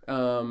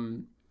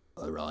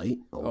 All right.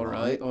 All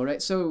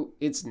right. So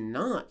it's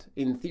not,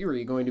 in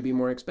theory, going to be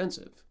more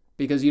expensive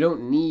because you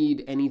don't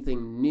need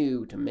anything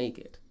new to make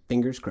it.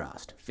 Fingers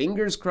crossed.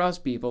 Fingers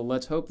crossed, people.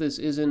 Let's hope this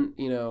isn't,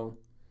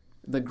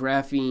 the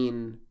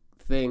graphene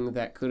thing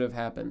that could have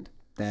happened.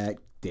 That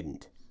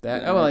didn't.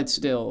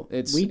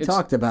 We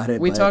talked about it.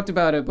 We but- talked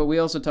about it, but we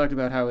also talked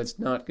about how it's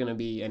not going to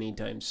be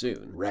anytime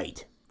soon.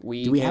 Right.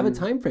 Do we have a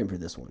time frame for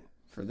this one?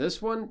 For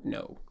this one?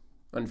 No.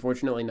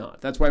 Unfortunately not.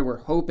 That's why we're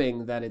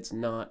hoping that it's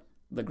not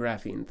the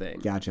graphene thing.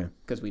 Gotcha.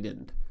 Because we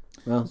didn't.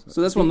 Well,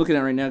 So that's what I'm looking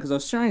at right now because I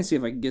was trying to see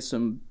if I could get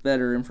some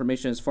better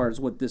information as far as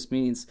what this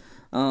means.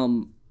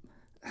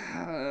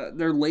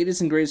 Their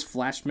latest and greatest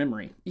flash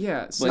memory.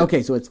 Yeah.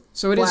 okay, so it's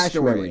So it is flash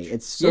storage. memory.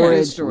 It's Yeah, storage,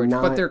 it is storage,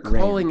 not but they're RAM.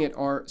 calling it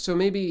R. So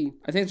maybe,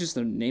 I think it's just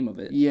the name of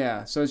it.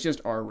 yeah. So it's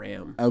just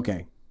RAM,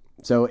 Okay,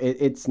 so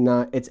it's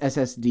not. It's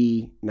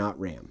SSD, not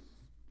RAM.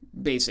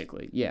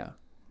 basically. Yeah.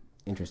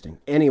 Interesting.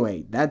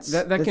 Anyway, that's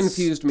That that's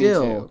confused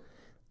still- me too.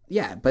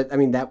 Yeah, but I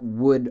mean that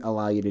would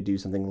allow you to do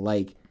something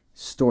like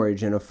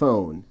storage in a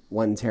phone,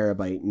 1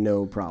 terabyte,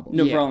 no problem.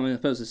 No Yeah. problem in the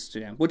postage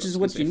stamp, which is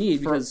what you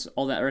need for- because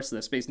all that rest of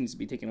that space needs to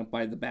be taken up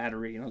by the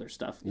battery and other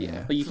stuff.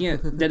 Yeah. But you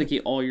can't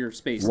dedicate all your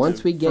space Once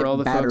to... we get For all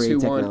the folks battery who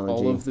technology. want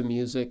all of the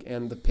music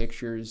and the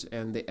pictures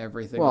and the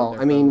everything. on Well,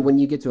 their I mean, phone. when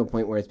you get to a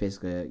point where it's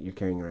basically you're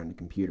carrying around a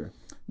computer.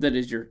 That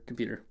is your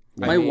computer.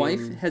 I My mean-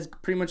 wife has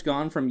pretty much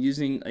gone from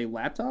using a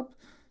laptop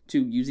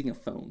to using a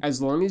phone.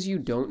 as long as you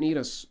don't need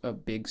a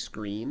big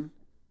screen,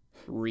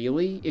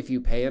 really, if you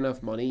pay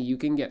enough money, you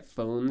can get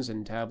phones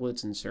and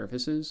tablets and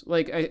Surfaces.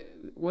 Like,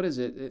 what is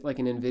it? Like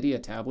an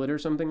NVIDIA tablet or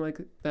something like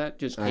that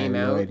just I have came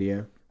no out,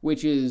 idea.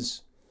 which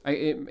is,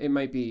 it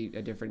might be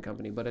a different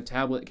company, but a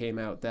tablet came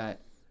out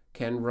that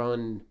can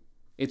run,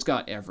 it's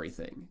got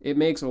everything. It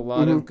makes a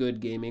lot of good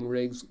gaming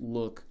rigs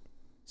look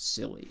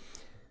silly.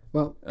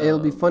 Well, it'll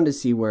be fun to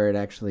see where it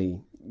actually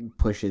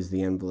pushes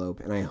the envelope,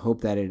 and I hope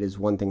that it is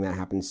one thing that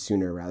happens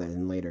sooner rather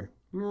than later.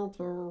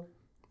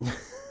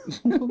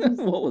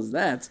 What was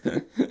that?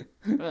 Hey,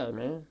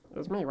 man,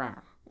 it's me, Rob.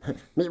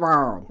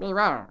 Meatball. Me,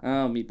 Rob.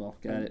 Oh, meatball.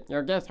 Got it.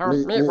 Your guest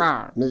host, me,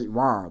 Rob.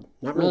 Meatball.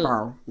 Not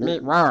meatball.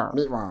 Rob.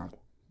 Meatball.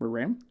 We're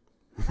Ram?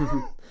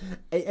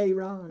 Hey,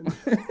 Ron.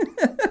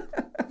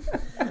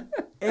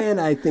 And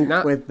I think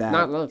with that,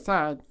 Not left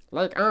side,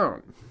 like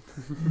on.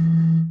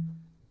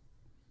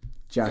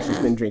 Josh has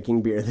been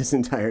drinking beer this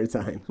entire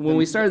time. When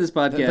we started this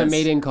podcast, the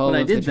mating call when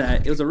I of the did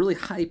that, it was a really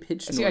high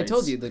pitched noise. See, I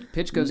told you the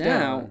pitch goes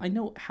now, down. I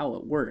know how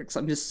it works.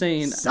 I'm just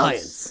saying...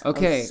 Science.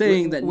 Okay,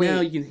 saying that wait, now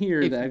you can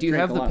hear that I've do you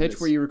drank have a the lot of pitch?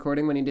 this. Were you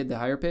recording when he did the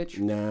higher pitch?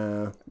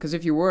 No. Because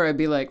if you were, I'd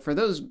be like, for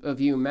those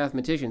of you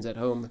mathematicians at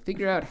home,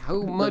 figure out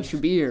how much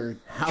beer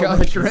How Josh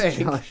much drank.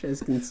 Josh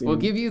has consumed? We'll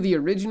give you the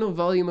original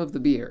volume of the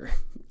beer.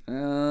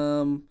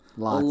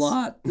 Lots. A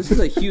lot. This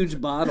is a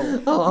huge bottle.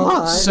 A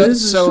lot. So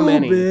This is so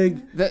many.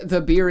 big. The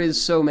beer is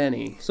so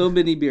many. So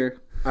many beer.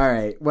 All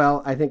right.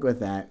 Well, I think with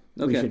that,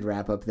 we Okay. should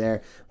wrap up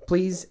there.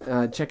 Please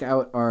check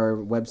out our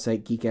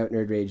website,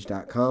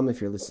 geekoutnerdrage.com,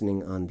 if you're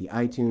listening on the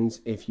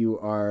iTunes. If you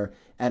are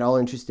at all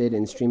interested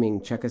in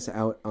streaming, check us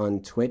out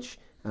on Twitch.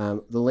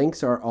 The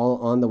links are all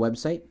on the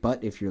website,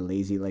 but if you're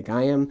lazy like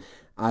I am,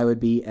 I would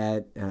be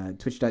at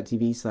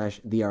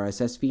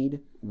twitch.tv/the-RSS-feed.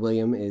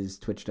 William is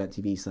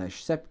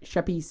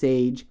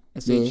twitch.tv/SheppySage.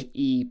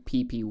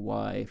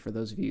 SHEPPY for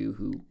those of you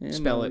who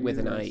spell it with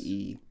an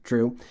IE.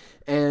 True.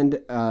 And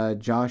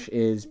Josh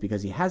is,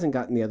 because he hasn't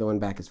gotten the other one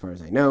back as far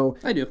as I know.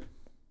 I do.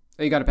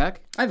 Oh, you got it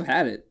back? I've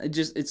had it.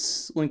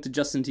 It's linked to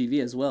Justin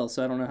TV as well,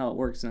 so I don't know how it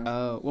works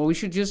now. Well, we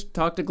should just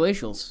talk to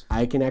Glacials.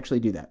 I can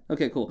actually do that.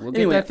 Okay, cool. We'll get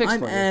Anyway, that fixed I'm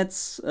for you. at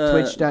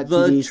Twitch.tv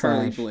the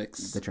Charlie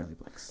Blix. The Charlie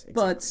Blix. Exactly.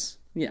 But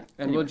yeah,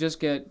 And we'll just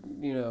get,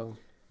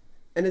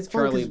 And it's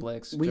fun Charlie 'cause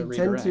Blix we to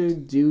tend to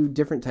redirect. do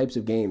different types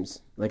of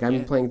games. Like I'm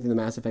Yeah. playing through the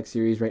Mass Effect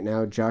series right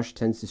now. Josh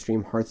tends to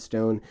stream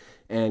Hearthstone,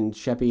 and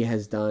Sheppy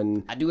has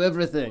done. I do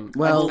everything.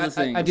 Well,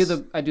 I do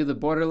the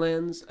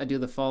Borderlands. I do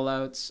the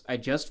Fallouts. I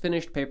just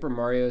finished Paper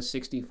Mario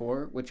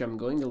 64, which I'm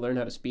going to learn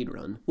how to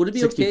speedrun. would it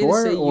be okay to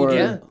 64 say or- you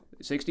Yeah,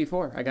 did?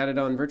 64. I got it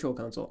on Virtual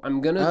Console. I'm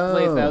gonna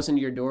play Oh. 1,000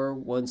 Year Door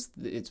once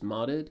it's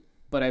modded.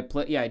 But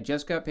I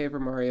just got Paper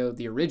Mario,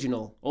 the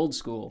original, old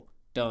school,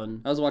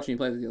 done. I was watching you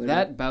play the other day.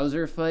 That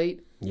Bowser fight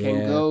Yeah.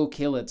 can go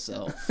kill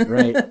itself.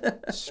 Right.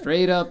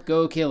 Straight up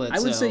go kill I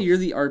itself. would say you're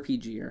the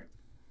RPGer.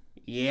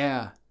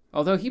 Yeah.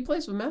 Although he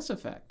plays with Mass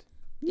Effect.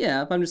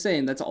 Yeah, but I'm just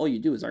saying that's all you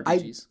do is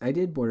RPGs. I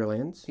did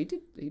Borderlands. He did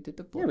the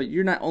Yeah, but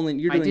you're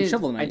doing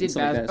Shovel Knight. I did and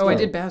stuff like that. I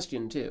did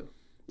Bastion too.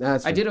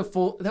 That's I did a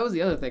full. That was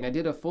the other thing. I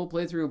did a full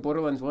playthrough of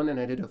Borderlands 1, and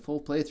I did a full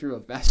playthrough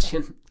of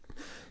Bastion.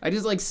 I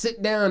just like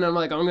sit down. And I'm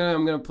like, I'm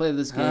gonna play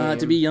this game.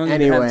 To be young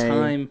Anyway. and have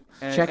time.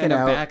 Check it and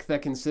out. a back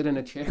that can sit in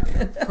a chair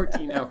for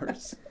 14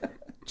 hours.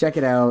 Check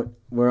it out.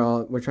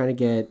 We're trying to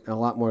get a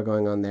lot more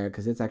going on there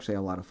because it's actually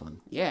a lot of fun.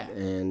 Yeah.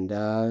 And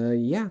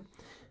yeah,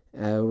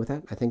 with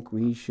that, I think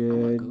we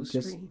should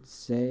just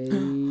say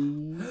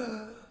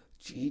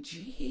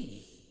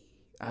GG.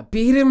 I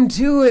beat him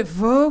to it,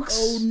 folks.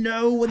 Oh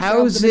no! What's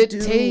How's it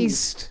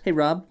taste? Hey,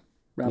 Rob.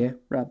 Yeah?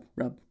 Rob.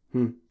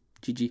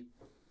 GG.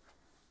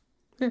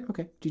 yeah,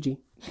 okay, GG.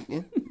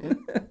 Yeah.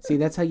 See,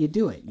 that's how you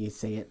do it. You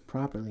say it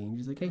properly, and you're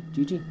just like, hey,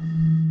 GG.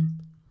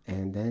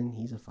 And then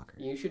he's a fucker.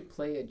 You should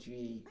play a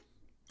G.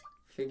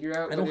 Figure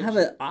out. I don't have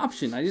an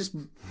option. I just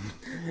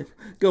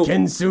go.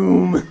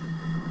 Consume.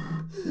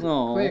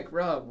 Oh, Quick,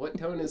 Rob. What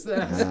tone is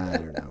that? I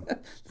don't know.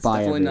 it's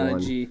Bye, definitely everyone.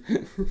 not a G.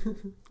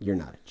 You're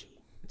not a G.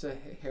 It's a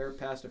hair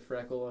past a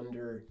freckle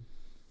under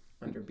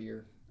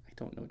beer. I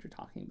don't know what you're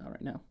talking about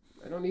right now.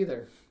 I don't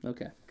either.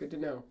 Okay. Good to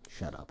know.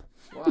 Shut up.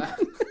 Wow.